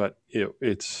 But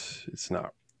it's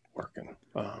not working.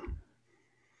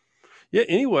 Yeah.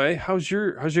 Anyway, how's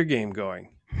your game going?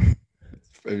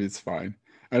 Maybe it's fine.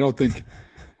 I don't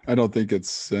think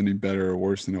it's any better or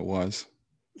worse than it was.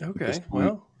 Okay.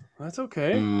 Well, that's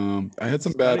okay. I had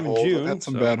some It's bad not even holes. June, I had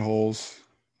some so- bad holes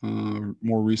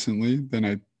more recently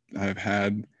than I've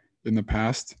had in the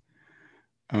past.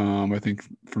 I think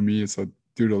for me it's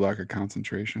due to lack of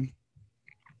concentration.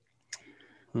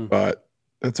 But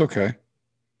that's okay.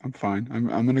 I'm fine.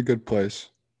 I'm in a good place.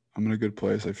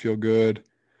 I feel good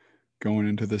going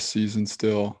into this season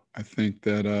still. I think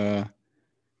that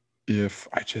if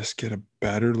I just get a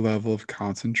better level of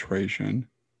concentration.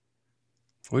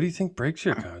 What do you think breaks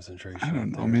your concentration? I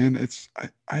don't know, man.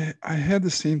 I had the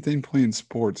same thing playing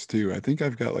sports too. I think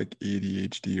I've got like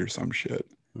ADHD or some shit.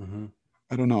 Mm-hmm.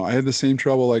 I don't know. I had the same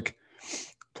trouble like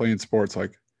playing sports.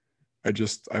 Like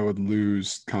I would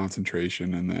lose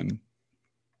concentration and then,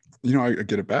 I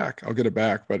get it back. I'll get it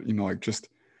back, but like just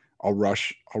I'll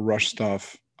rush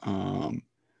stuff. I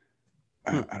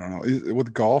don't know.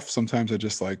 With golf, sometimes I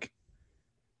just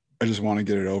want to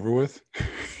get it over with.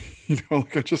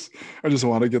 Like I just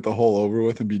want to get the hole over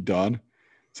with and be done.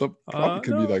 So it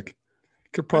probably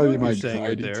could probably be my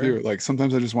anxiety too. Like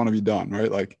sometimes I just want to be done,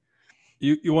 right? Like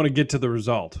you want to get to the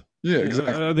result. Yeah,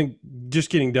 exactly. I think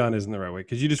just getting done isn't the right way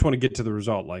because you just want to get to the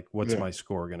result. Like, what's my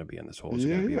score going to be in this hole? Is it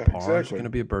going to be a par? Exactly. Is it going to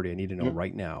be a birdie? I need to know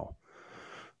right now.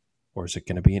 Or is it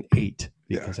going to be an 8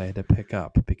 because I had to pick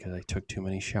up because I took too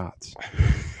many shots?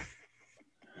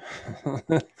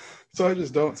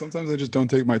 So sometimes I just don't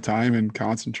take my time and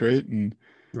concentrate and,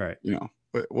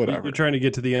 whatever. You're trying to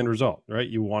get to the end result, right?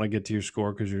 You want to get to your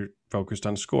score because you're focused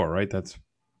on score, right? That's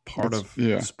part of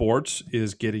sports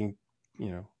is getting,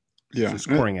 the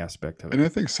scoring aspect of it. And I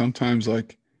think sometimes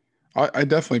like I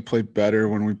definitely play better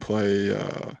when we play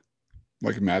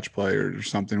like a match play or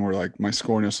something where like my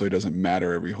score necessarily doesn't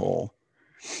matter every hole.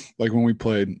 Like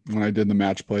when I did the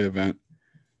match play event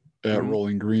at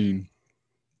Rolling Green,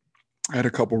 I had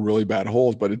a couple really bad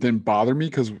holes, but it didn't bother me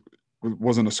because it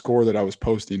wasn't a score that I was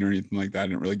posting or anything like that. I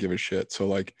didn't really give a shit. So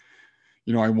like,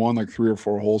 I won like 3 or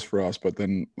 4 holes for us, but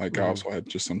then like I also had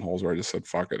just some holes where I just said,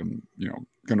 fuck it. I'm,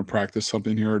 going to practice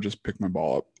something here or just pick my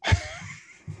ball up.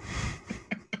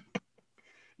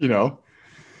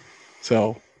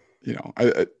 So,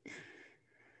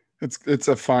 it's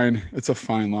a fine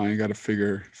line. You got to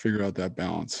figure out that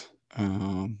balance.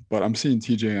 But I'm seeing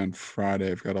TJ on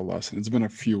Friday. I've got a lesson. It's been a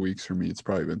few weeks for me. It's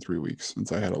probably been 3 weeks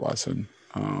since I had a lesson.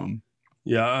 I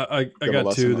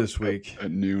got 2 this week at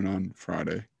noon on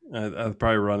Friday. I'll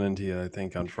probably run into you, I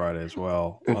think, on Friday as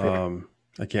well.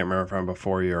 I can't remember if I'm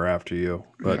before you or after you.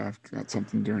 But I've got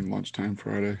something during lunchtime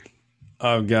Friday.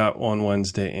 I've got one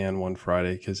Wednesday and one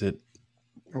Friday because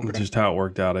just how it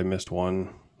worked out. I missed 2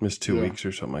 weeks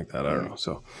or something like that. I don't know.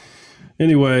 So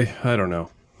anyway, I don't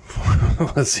know.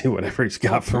 Let's see whatever he's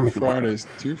got for me. Fridays,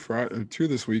 2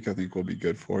 this week, I think will be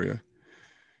good for you.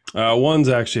 One's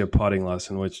actually a putting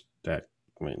lesson, which that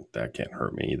can't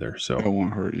hurt me either. So it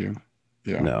won't hurt you.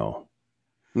 Yeah.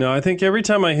 No, I think every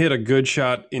time I hit a good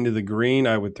shot into the green,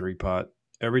 I would 3-putt.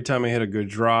 Every time I hit a good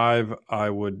drive, I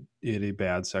would hit a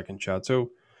bad second shot. So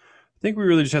I think we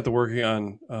really just have to work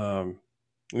on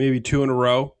maybe 2 in a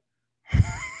row.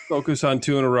 Focus on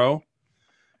 2 in a row.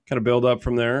 Kind of build up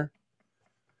from there.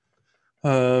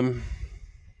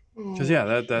 Because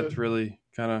that's really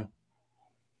kind of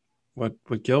what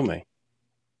killed me.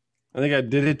 I think I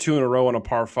did hit 2 in a row on a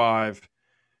par 5,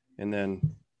 and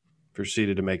then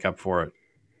proceeded to make up for it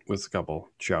with a couple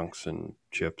chunks and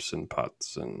chips and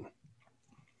putts. And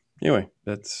anyway,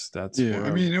 that's that's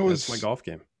my golf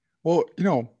game. Well,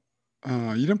 you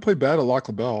didn't play bad at Lac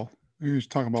La Belle. We were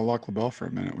talking about Lac La Belle for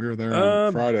a minute. We were there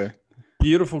on Friday.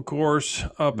 Beautiful course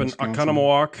up in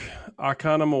Oconomowoc,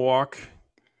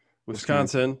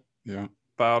 Wisconsin. Yeah.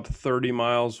 About 30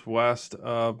 miles west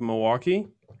of Milwaukee.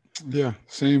 Yeah.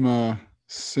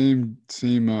 Same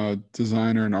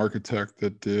designer and architect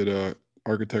that did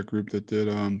architect group that did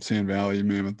Sand Valley,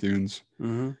 Mammoth Dunes.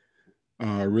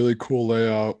 Mm-hmm. Really cool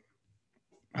layout.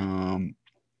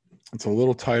 It's a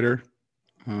little tighter,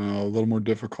 a little more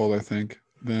difficult, I think,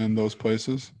 than those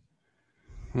places.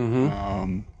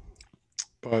 Mm-hmm.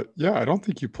 But yeah, I don't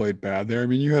think you played bad there. I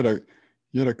mean, you had a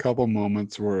couple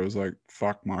moments where it was like,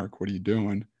 "Fuck, Mark, what are you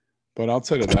doing?" But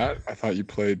outside of that, I thought you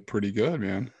played pretty good,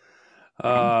 man.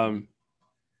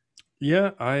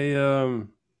 Yeah, I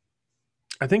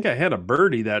think I had a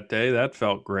birdie that day. That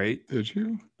felt great. Did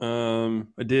you? I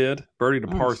did. Birdie to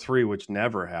par 3, which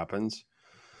never happens.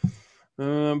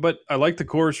 But I like the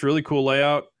course. Really cool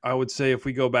layout. I would say if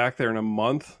we go back there in a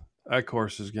month, that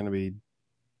course is going to be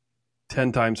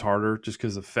 10 times harder just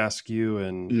because of fescue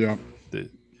and Yeah.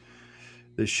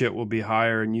 the shit will be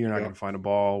higher and you're not going to find a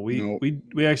ball.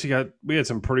 We actually had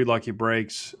some pretty lucky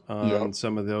breaks on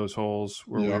some of those holes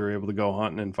where we were able to go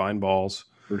hunting and find balls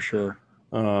for sure.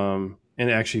 And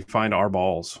actually find our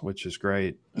balls, which is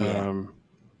great. Yeah.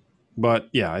 But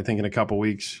yeah, I think in a couple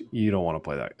weeks you don't want to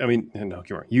play that. I mean, no,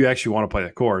 you actually want to play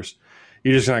that course.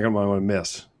 You're just not going to want to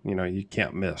miss. You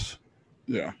can't miss.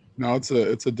 Yeah. No, it's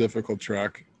a difficult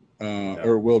track,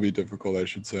 or it will be difficult, I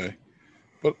should say.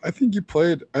 But I think you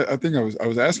played. I think I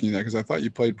was asking you that because I thought you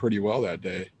played pretty well that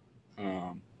day.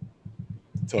 To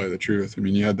tell you the truth, I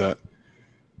mean, you had that.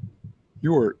 We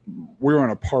were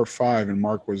on a par 5, and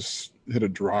Mark hit a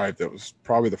drive that was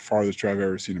probably the farthest drive I've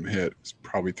ever seen him hit. It's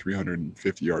probably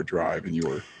 350-yard drive, and you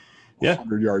were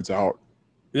 100 yards out.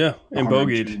 Yeah, and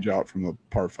bogeyed. Change out from the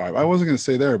par 5. I wasn't going to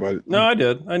say there, but no, I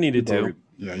did. I needed to.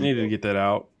 Yeah, I needed to get that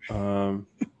out.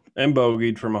 And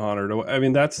bogeyed from 100. I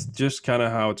mean, that's just kind of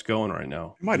how it's going right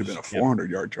now. It might have been a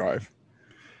 400-yard drive.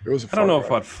 It was. I don't know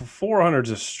if 400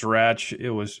 is a stretch. It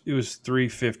was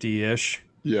 350-ish.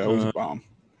 Yeah, it was a bomb.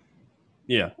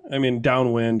 Yeah, I mean,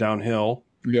 downwind, downhill.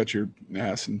 You got your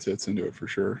ass and tits into it for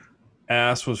sure.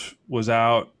 Ass was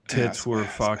out. Tits were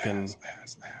fucking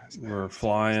were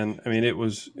flying. I mean, it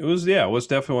was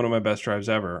definitely one of my best drives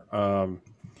ever.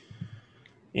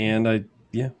 And I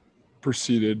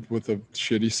proceeded with a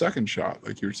shitty second shot,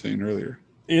 like you were saying earlier.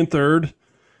 In third,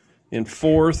 in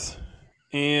fourth,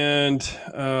 and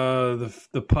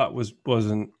the putt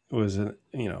wasn't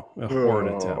a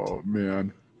horrid attempt. Oh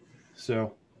man!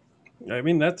 So, I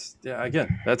mean, that's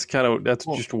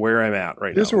just where I'm at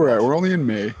right now. Here's where we're at. We're only in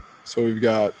May, so we've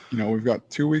got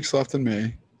 2 weeks left in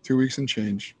May, 2 weeks and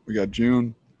change. We got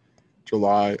June,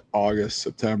 July, August,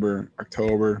 September,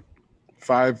 October,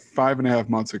 5.5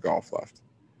 months of golf left.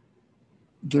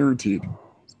 Guaranteed.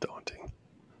 It's daunting.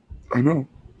 I know.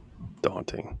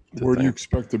 Daunting. Where do you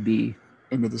expect to be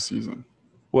end of the season?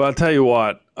 Well, I'll tell you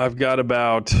what. I've got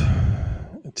about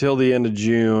until the end of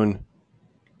June.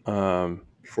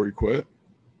 Before you quit?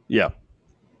 Yeah.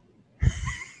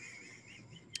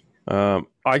 I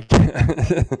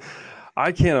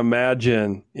can't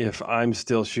imagine if I'm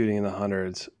still shooting in the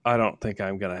hundreds. I don't think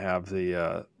I'm going to have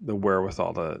the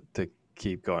wherewithal to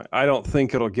keep going. I don't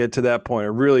think it'll get to that point. I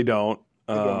really don't.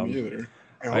 I don't either.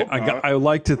 I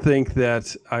like to think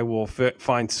that I will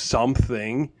find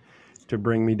something to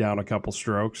bring me down a couple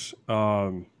strokes.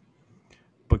 But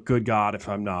good God, if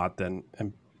I'm not, then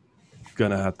I'm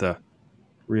going to have to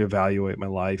reevaluate my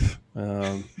life.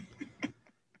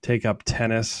 Take up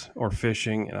tennis or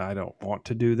fishing, and I don't want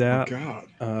to do that. Oh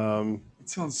God. It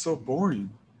sounds so boring.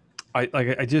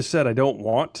 I just said I don't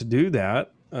want to do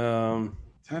that.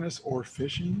 Tennis or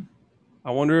fishing? I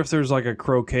wonder if there's like a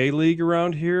croquet league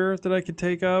around here that I could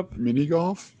take up. Mini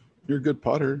golf? You're a good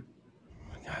putter.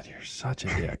 God, you're such a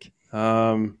dick.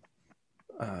 I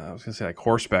was gonna say like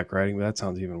horseback riding, but that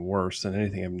sounds even worse than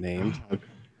anything I've named.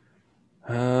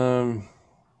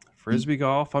 Frisbee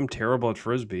golf. I'm terrible at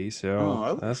frisbee,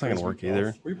 so that's not gonna work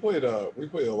either. We played a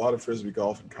lot of frisbee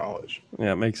golf in college.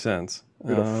 Yeah, it makes sense.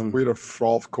 We had a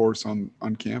golf course on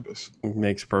campus. It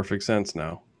makes perfect sense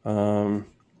now.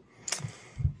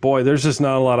 Boy, there's just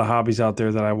not a lot of hobbies out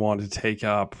there that I want to take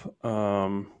up.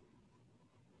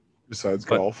 Besides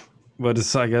golf.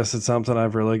 But I guess it's something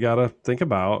I've really got to think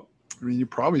about. I mean, you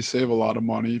probably save a lot of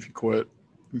money if you quit.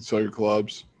 You sell your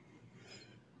clubs.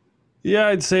 Yeah,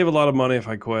 I'd save a lot of money if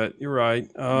I quit. You're right.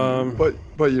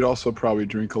 But you'd also probably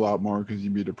drink a lot more because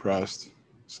you'd be depressed.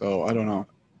 So I don't know.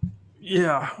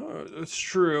 Yeah, it's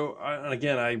true.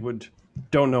 Again, I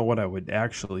don't know what I would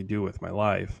actually do with my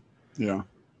life. Yeah,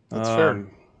 that's fair.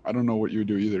 I don't know what you would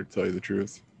do either, to tell you the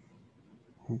truth.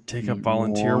 Take up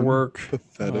volunteer work.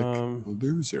 Pathetic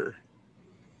loser.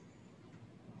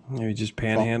 Maybe just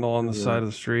panhandle on the side of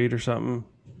the street or something.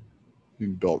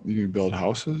 You can build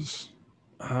houses.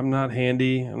 I'm not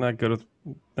handy. I'm not good at.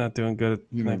 Not doing good at.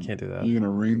 I can't do that. You're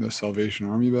gonna ring the Salvation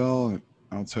Army bell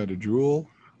outside of Jewel.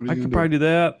 I could probably do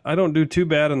that. I don't do too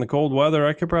bad in the cold weather.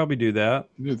 I could probably do that.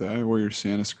 You do that. Wear your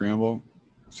Santa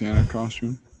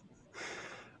costume.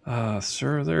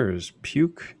 Sir, there is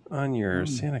puke on your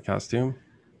Santa costume.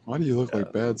 Why do you look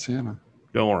like bad Santa?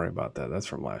 Don't worry about that. That's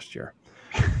from last year.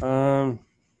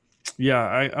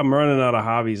 Yeah, I'm running out of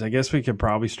hobbies. I guess we could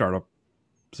probably start a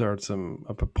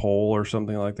poll or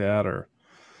something like that, or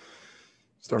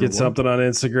get something on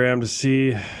Instagram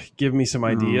to give me some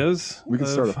ideas. We can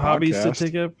start a hobbies podcast. to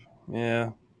take up.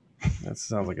 Yeah, that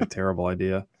sounds like a terrible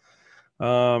idea.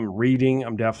 Reading.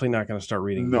 I'm definitely not going to start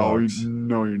reading books.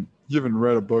 You haven't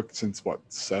read a book since what?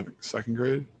 Second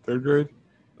grade, third grade?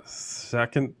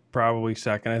 Second, probably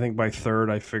second. I think by third,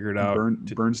 I figured out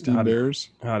Bernstein Bears.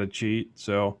 How to cheat.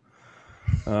 So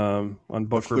on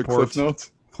book The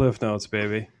reports, Cliff Notes,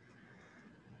 baby.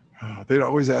 They'd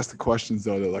always ask the questions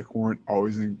though that like weren't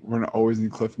always in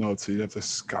Cliff Notes, so you'd have to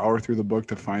scour through the book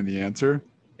to find the answer.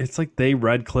 It's like they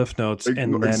read Cliff Notes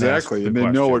and then exactly, and they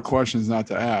know what questions not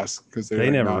to ask because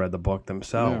they never read the book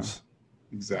themselves.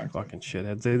 Yeah, exactly. Fucking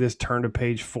shitheads. They just turn to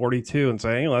page 42 and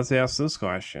say, "Hey, let's ask this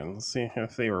question. Let's see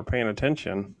if they were paying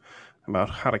attention about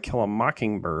how to kill a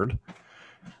mockingbird."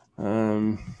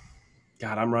 God,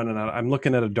 I'm running out. I'm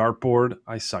looking at a dartboard.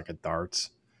 I suck at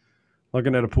darts.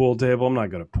 Looking at a pool table. I'm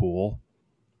not good at pool.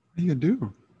 What do you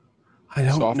do? I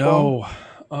don't know.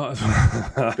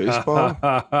 Baseball?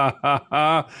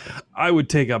 I would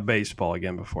take up baseball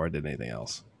again before I did anything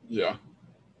else. Yeah.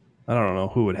 I don't know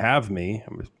who would have me.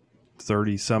 I'm a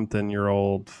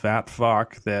 30-something-year-old fat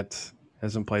fuck that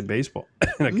hasn't played baseball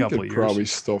in a couple of years. Probably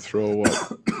still throw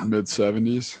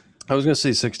mid-70s. I was going to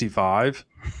say 65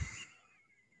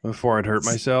 before I'd hurt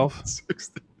myself.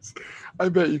 60s. I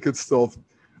bet you could still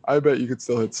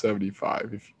hit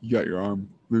 75 if you got your arm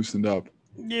loosened up.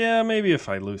 Yeah, maybe if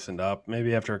I loosened up,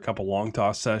 maybe after a couple long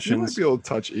toss sessions, you might be able to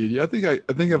touch 80. I think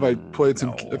if I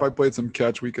played some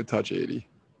catch, we could touch 80.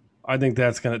 I think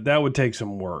that would take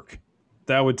some work.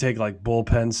 That would take like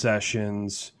bullpen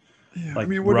sessions,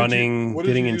 running,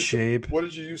 getting in shape. What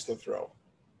did you used to throw?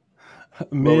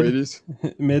 Low 80s?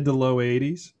 Mid to low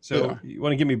 80s. So you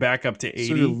want to get me back up to 80?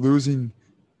 So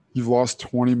you've lost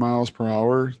 20 miles per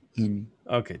hour in...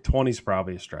 Okay, 20 is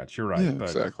probably a stretch. You're right. Yeah, but,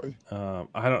 exactly. The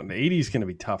 80 is going to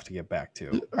be tough to get back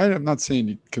to. I'm not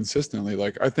saying consistently.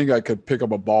 Like, I think I could pick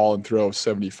up a ball and throw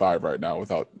 75 right now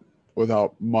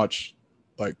without much,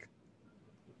 like,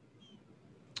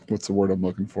 what's the word I'm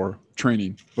looking for?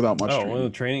 Training. Without much training. Well,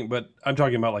 training. But I'm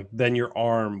talking about, like, then your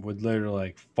arm would literally,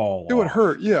 like, fall off. It would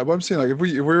hurt, yeah. But I'm saying, like, if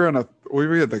we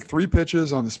had, like, 3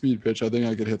 pitches on the speed pitch, I think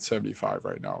I could hit 75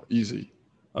 right now. Easy.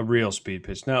 A real speed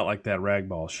pitch, not like that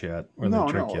ragdoll shit. A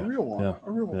real one. Yeah. A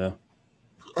real one. Yeah.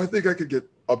 I think I could get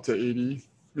up to 80,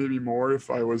 maybe more if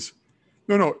I was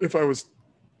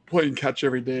playing catch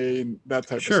every day and that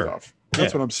type of stuff.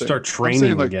 That's what I'm saying. Start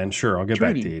training again. Sure, I'll get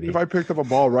back to 80. If I picked up a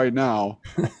ball right now,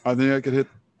 I think I could hit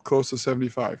close to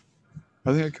 75.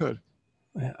 I think I could.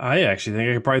 I actually think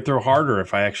I could probably throw harder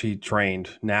if I actually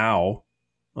trained now.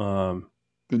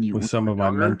 With some of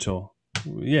my mental.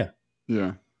 Yeah.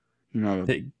 Yeah. You're not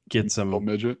get some little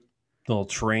midget. Little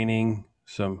training,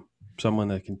 someone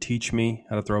that can teach me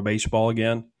how to throw baseball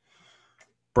again.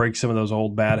 Break some of those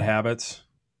old bad habits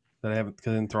that I haven't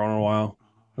thrown in a while.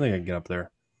 I think I can get up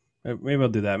there. Maybe I'll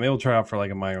do that. Maybe I'll try out for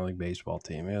like a minor league baseball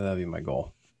team. Maybe that'd be my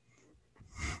goal.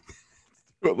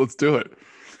 Let's do it.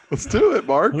 Let's do it,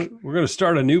 Mark. We're gonna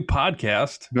start a new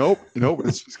podcast. Nope.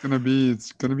 It's gonna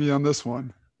be on this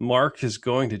one. Mark is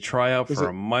going to try out for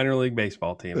a minor league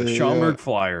baseball team, the Schaumburg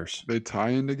Flyers. They tie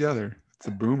in together. It's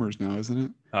the Boomers now, isn't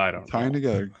it? I don't know. Tying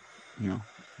together.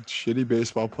 Shitty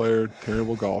baseball player,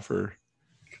 terrible golfer.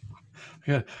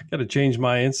 Got to change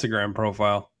my Instagram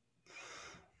profile.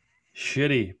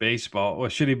 Shitty baseball. What,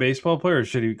 shitty baseball player or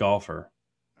shitty golfer?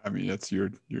 I mean, that's your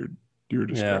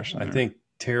discretion. Yeah, I think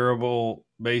terrible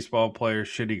baseball player,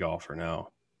 shitty golfer now.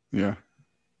 Yeah.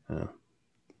 Oh,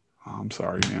 I'm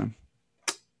sorry, man.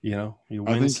 You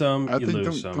win some, you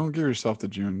lose some. Don't give yourself to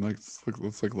June. Let's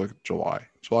look July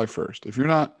 1st. If you're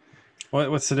not,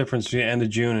 what's the difference between end of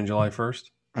June and July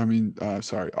 1st? I mean,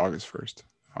 August 1st.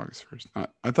 August 1st.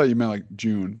 I thought you meant like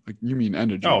June. Like you mean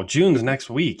end of June? Oh, June's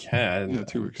next week. Yeah,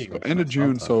 2 weeks. So end of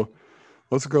June. So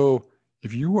let's go.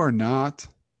 If you are not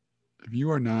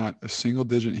a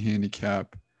single-digit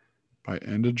handicap by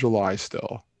end of July,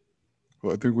 still,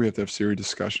 well, I think we have to have serious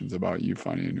discussions about you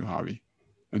finding a new hobby.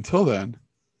 Until then.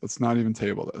 Let's not even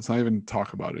table that. Let's not even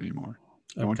talk about it anymore.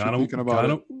 I want you thinking about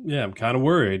it. Yeah, I'm kind of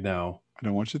worried now. I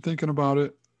don't want you thinking about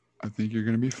it. I think you're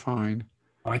going to be fine.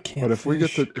 I can't. But if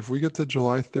we get to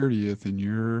July 30th and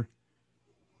you're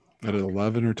at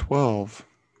 11 or 12,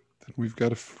 then we've got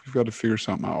to figure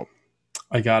something out.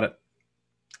 I got it.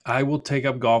 I will take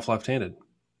up golf left-handed.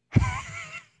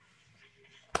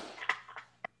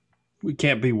 We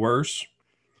can't be worse.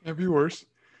 Can't be worse.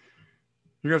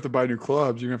 You're going to have to buy new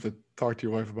clubs. You're going to have to talk to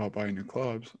your wife about buying new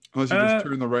clubs. Unless you just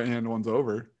turn the right-hand ones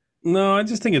over. No, I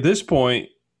just think at this point,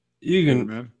 you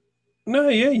can... No,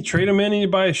 yeah, you trade them in and you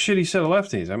buy a shitty set of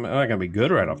lefties. I'm not going to be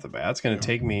good right off the bat. It's going to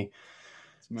take me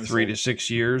 3 to 6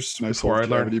 years before I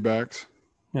learn... backs.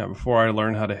 Yeah, before I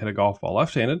learn how to hit a golf ball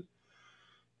left-handed.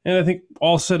 And I think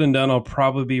all said and done, I'll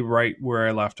probably be right where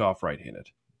I left off right-handed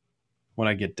when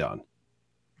I get done.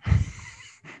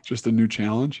 Just a new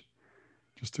challenge?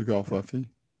 Just to golf lefty?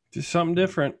 Just something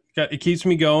different. It keeps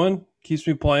me going, keeps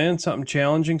me playing, something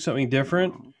challenging, something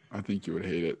different. I think you would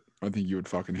hate it. I think you would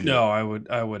fucking hate it. No, I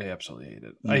would absolutely hate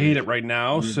it. I hate it right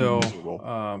now, so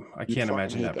I can't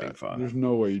imagine that being fun. There's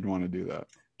no way you'd want to do that.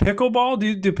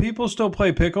 Pickleball? Do people still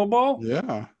play pickleball?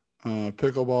 Yeah.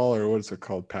 Pickleball, or what is it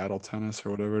called? Paddle tennis or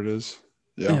whatever it is.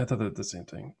 Yeah, I thought that the same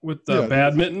thing. With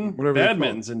badminton? Whatever.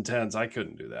 Badminton's intense. I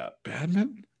couldn't do that.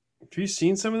 Badminton? Have you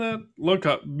seen some of that? Look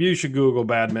up. You should Google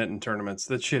badminton tournaments.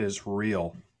 That shit is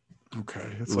real.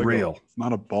 Okay. It's like real. It's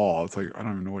not a ball. It's like, I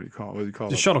don't even know what you call it. What do you call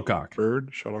it? The shuttlecock. Bird?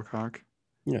 Shuttlecock?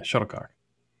 Yeah, shuttlecock.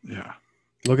 Yeah.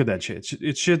 Look at that shit.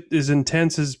 It's shit as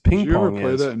intense as ping pong is. Did you ever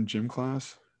play that in gym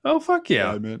class? Oh, fuck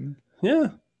yeah. Badminton? Yeah.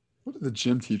 What did the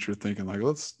gym teacher thinking? Like,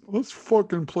 let's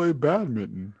fucking play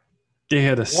badminton. They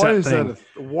had a set thing.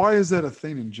 Why is that a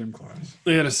thing in gym class?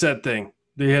 They had a set thing.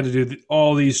 They had to do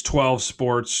all these 12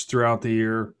 sports throughout the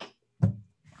year.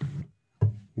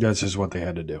 That's just what they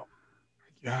had to do.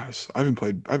 Yes. I haven't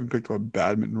picked up a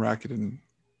badminton racket in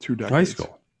 2 decades. High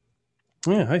school.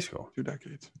 Yeah, high school. 2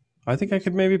 decades. I think I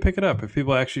could maybe pick it up if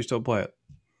people actually still play it.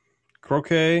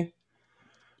 Croquet.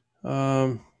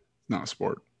 Not a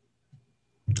sport.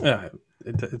 Yeah,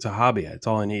 it's a hobby. It's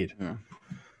all I need. Yeah.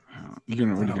 You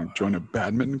gonna join a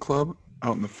badminton club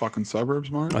out in the fucking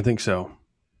suburbs, Mark? I think so.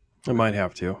 I might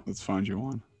have to. Let's find you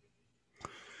one.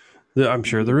 I'm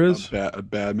sure there is. A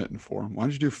badminton forum. Why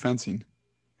don't you do fencing?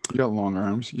 You got long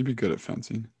arms. You'd be good at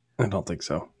fencing. I don't think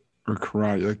so. Or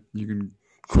karate. Like you can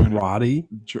karate.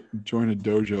 Join a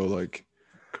dojo like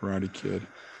Karate Kid,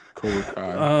 Cobra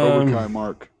Kai, Cobra Kai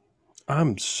Mark.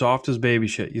 I'm soft as baby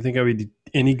shit. You think I'd be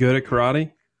any good at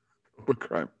karate?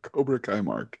 Cobra Kai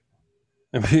Mark.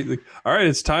 I mean, like, all right,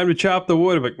 it's time to chop the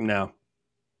wood. But no,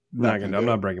 I'm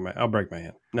not breaking I'll break my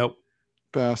hand. Nope.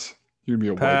 Pass. You'd be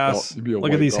a pass. White belt.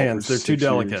 Look at these hands. They're too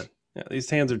delicate. Yeah, these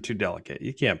hands are too delicate.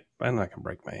 You can't. I'm not gonna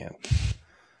break my hand.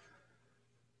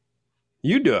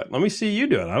 You do it. Let me see you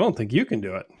do it. I don't think you can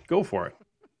do it. Go for it.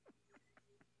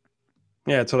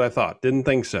 Yeah, that's what I thought. Didn't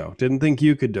think so. Didn't think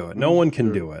you could do it. No one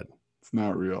can do it. It's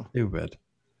not real. Stupid.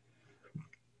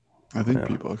 I think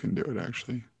people can do it,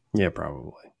 actually. Yeah,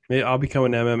 probably. Maybe I'll become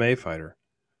an MMA fighter.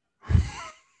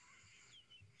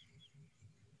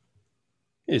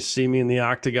 You see me in the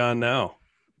octagon now.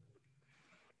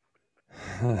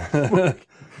 I'm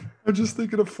just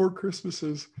thinking of 4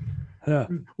 Christmases. Yeah.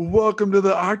 Welcome to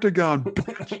the octagon,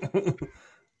 bitch.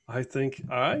 I think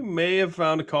I may have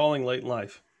found a calling late in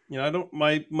life. You know, I don't.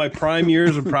 My prime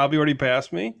years have probably already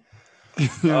passed me.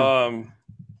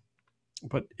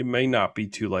 But it may not be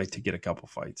too late to get a couple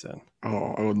fights in.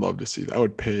 Oh, I would love to see that. I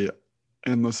would pay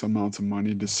endless amounts of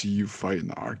money to see you fight in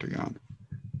the octagon.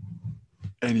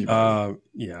 Anybody.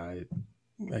 Yeah,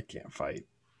 I can't fight.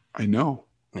 I know.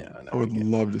 Yeah, I would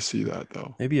love to see that,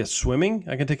 though. Maybe a swimming.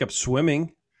 I can take up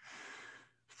swimming.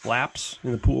 Laps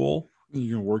in the pool.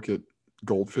 You can work at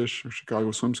Goldfish or Chicago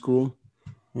Swim School.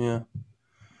 Yeah.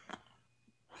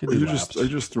 Are you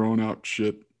just throwing out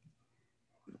shit?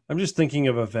 I'm just thinking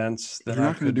of events that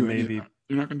I could maybe.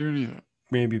 You're not going to do any of that.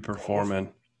 Maybe perform in.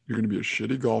 You're going to be a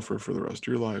shitty golfer for the rest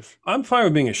of your life. I'm fine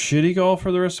with being a shitty golfer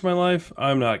for the rest of my life.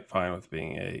 I'm not fine with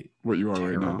being a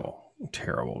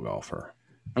terrible golfer.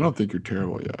 I don't think you're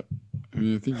terrible yet. I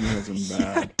mean, I think you have some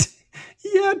bad.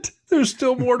 Yet. There's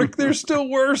still more there's still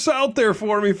worse out there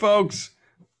for me, folks.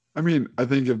 I mean, I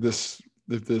think if this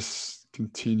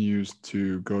continues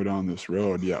to go down this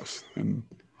road, yes, and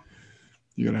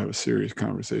you got to have a serious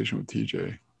conversation with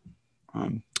TJ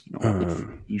on, if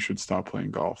you should stop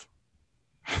playing golf.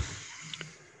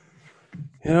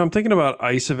 I'm thinking about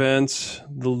ice events,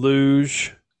 the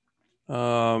luge.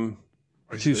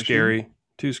 Too scary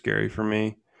for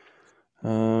me.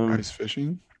 Ice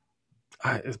fishing?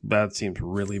 That seems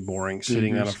really boring.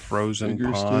 Sitting on a frozen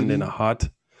pond in a hut.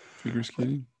 Figure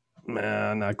skating?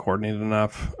 Nah, not coordinated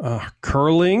enough.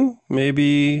 Curling,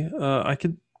 maybe. I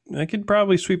could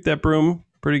probably sweep that broom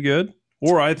pretty good.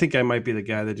 Or I think I might be the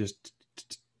guy that just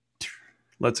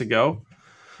lets it go.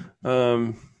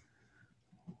 I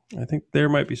think there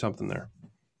might be something there.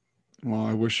 Well,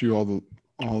 I wish you all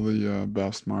the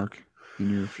best, Mark,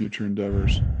 in your future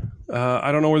endeavors.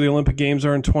 I don't know where the Olympic Games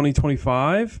are in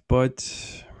 2025,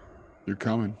 but you're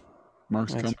coming.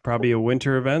 Mark's coming. It's probably a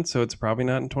winter event, so it's probably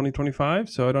not in 2025.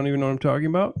 So I don't even know what I'm talking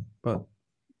about, but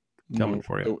coming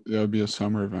for you. That would be a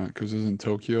summer event because isn't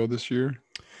Tokyo this year?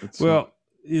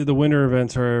 The winter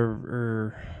events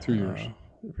are 2 years.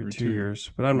 For 2 years,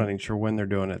 but I'm not even sure when they're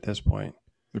doing it at this point.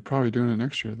 They're probably doing it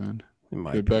next year then. It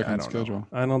might get back on schedule.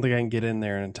 I don't think I can get in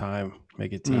there in time,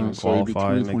 make a team so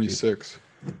qualify. It'd be 2026.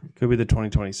 Could be the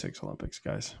 2026 Olympics,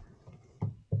 guys.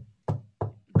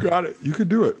 Got it. You could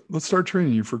do it. Let's start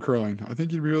training you for curling. I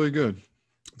think you'd be really good.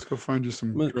 Let's go find you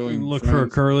some curling. Look friends. for a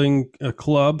curling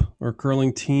club or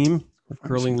curling team or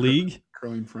curling league.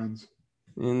 Curling friends.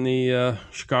 In the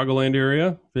Chicagoland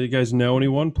area. If you guys know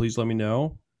anyone, please let me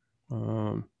know.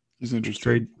 He's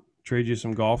interested. Trade you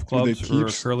some golf clubs for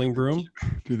a curling broom.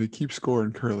 Do they keep score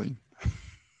in curling?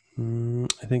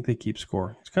 I think they keep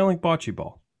score. It's kind of like bocce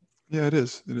ball. Yeah, it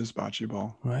is. It is bocce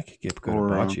ball. Well, I could get good at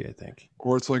bocce, I think.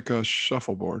 Or it's like a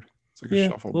shuffleboard. It's like a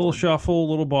shuffleboard. Little shuffle,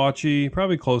 little bocce.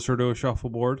 Probably closer to a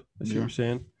shuffleboard. I see what you're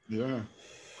saying. Yeah,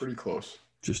 pretty close.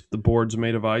 Just the board's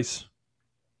made of ice.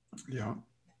 Yeah.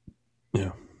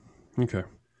 Yeah. Okay.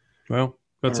 Well,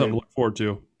 that's something to look forward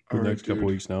to for the next couple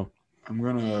weeks now. I'm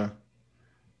going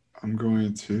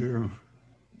to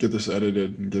get this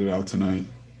edited and get it out tonight.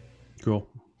 Cool.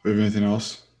 Do we have anything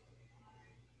else?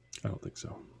 I don't think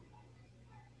so.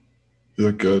 You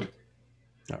look good.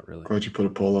 Not really. Glad you put a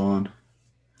polo on.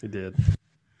 I did.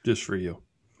 Just for you.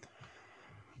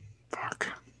 Fuck.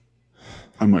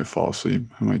 I might fall asleep.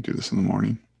 I might do this in the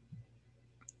morning.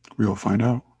 We will find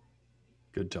out.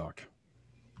 Good talk.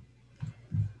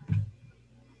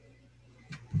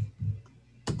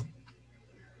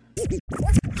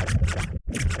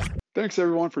 Thanks,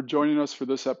 everyone, for joining us for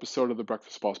this episode of the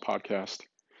Breakfast Balls podcast.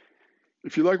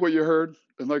 If you like what you heard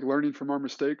and like learning from our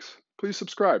mistakes, please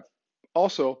subscribe.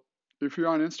 Also, if you're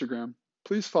on Instagram,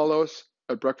 please follow us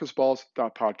at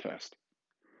breakfastballs.podcast.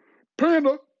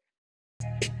 Panda!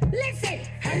 Listen,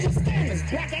 100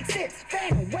 scammers, black exits,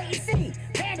 Panda, wait and see,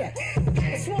 Panda, got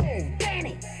a swole,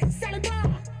 Danny, selling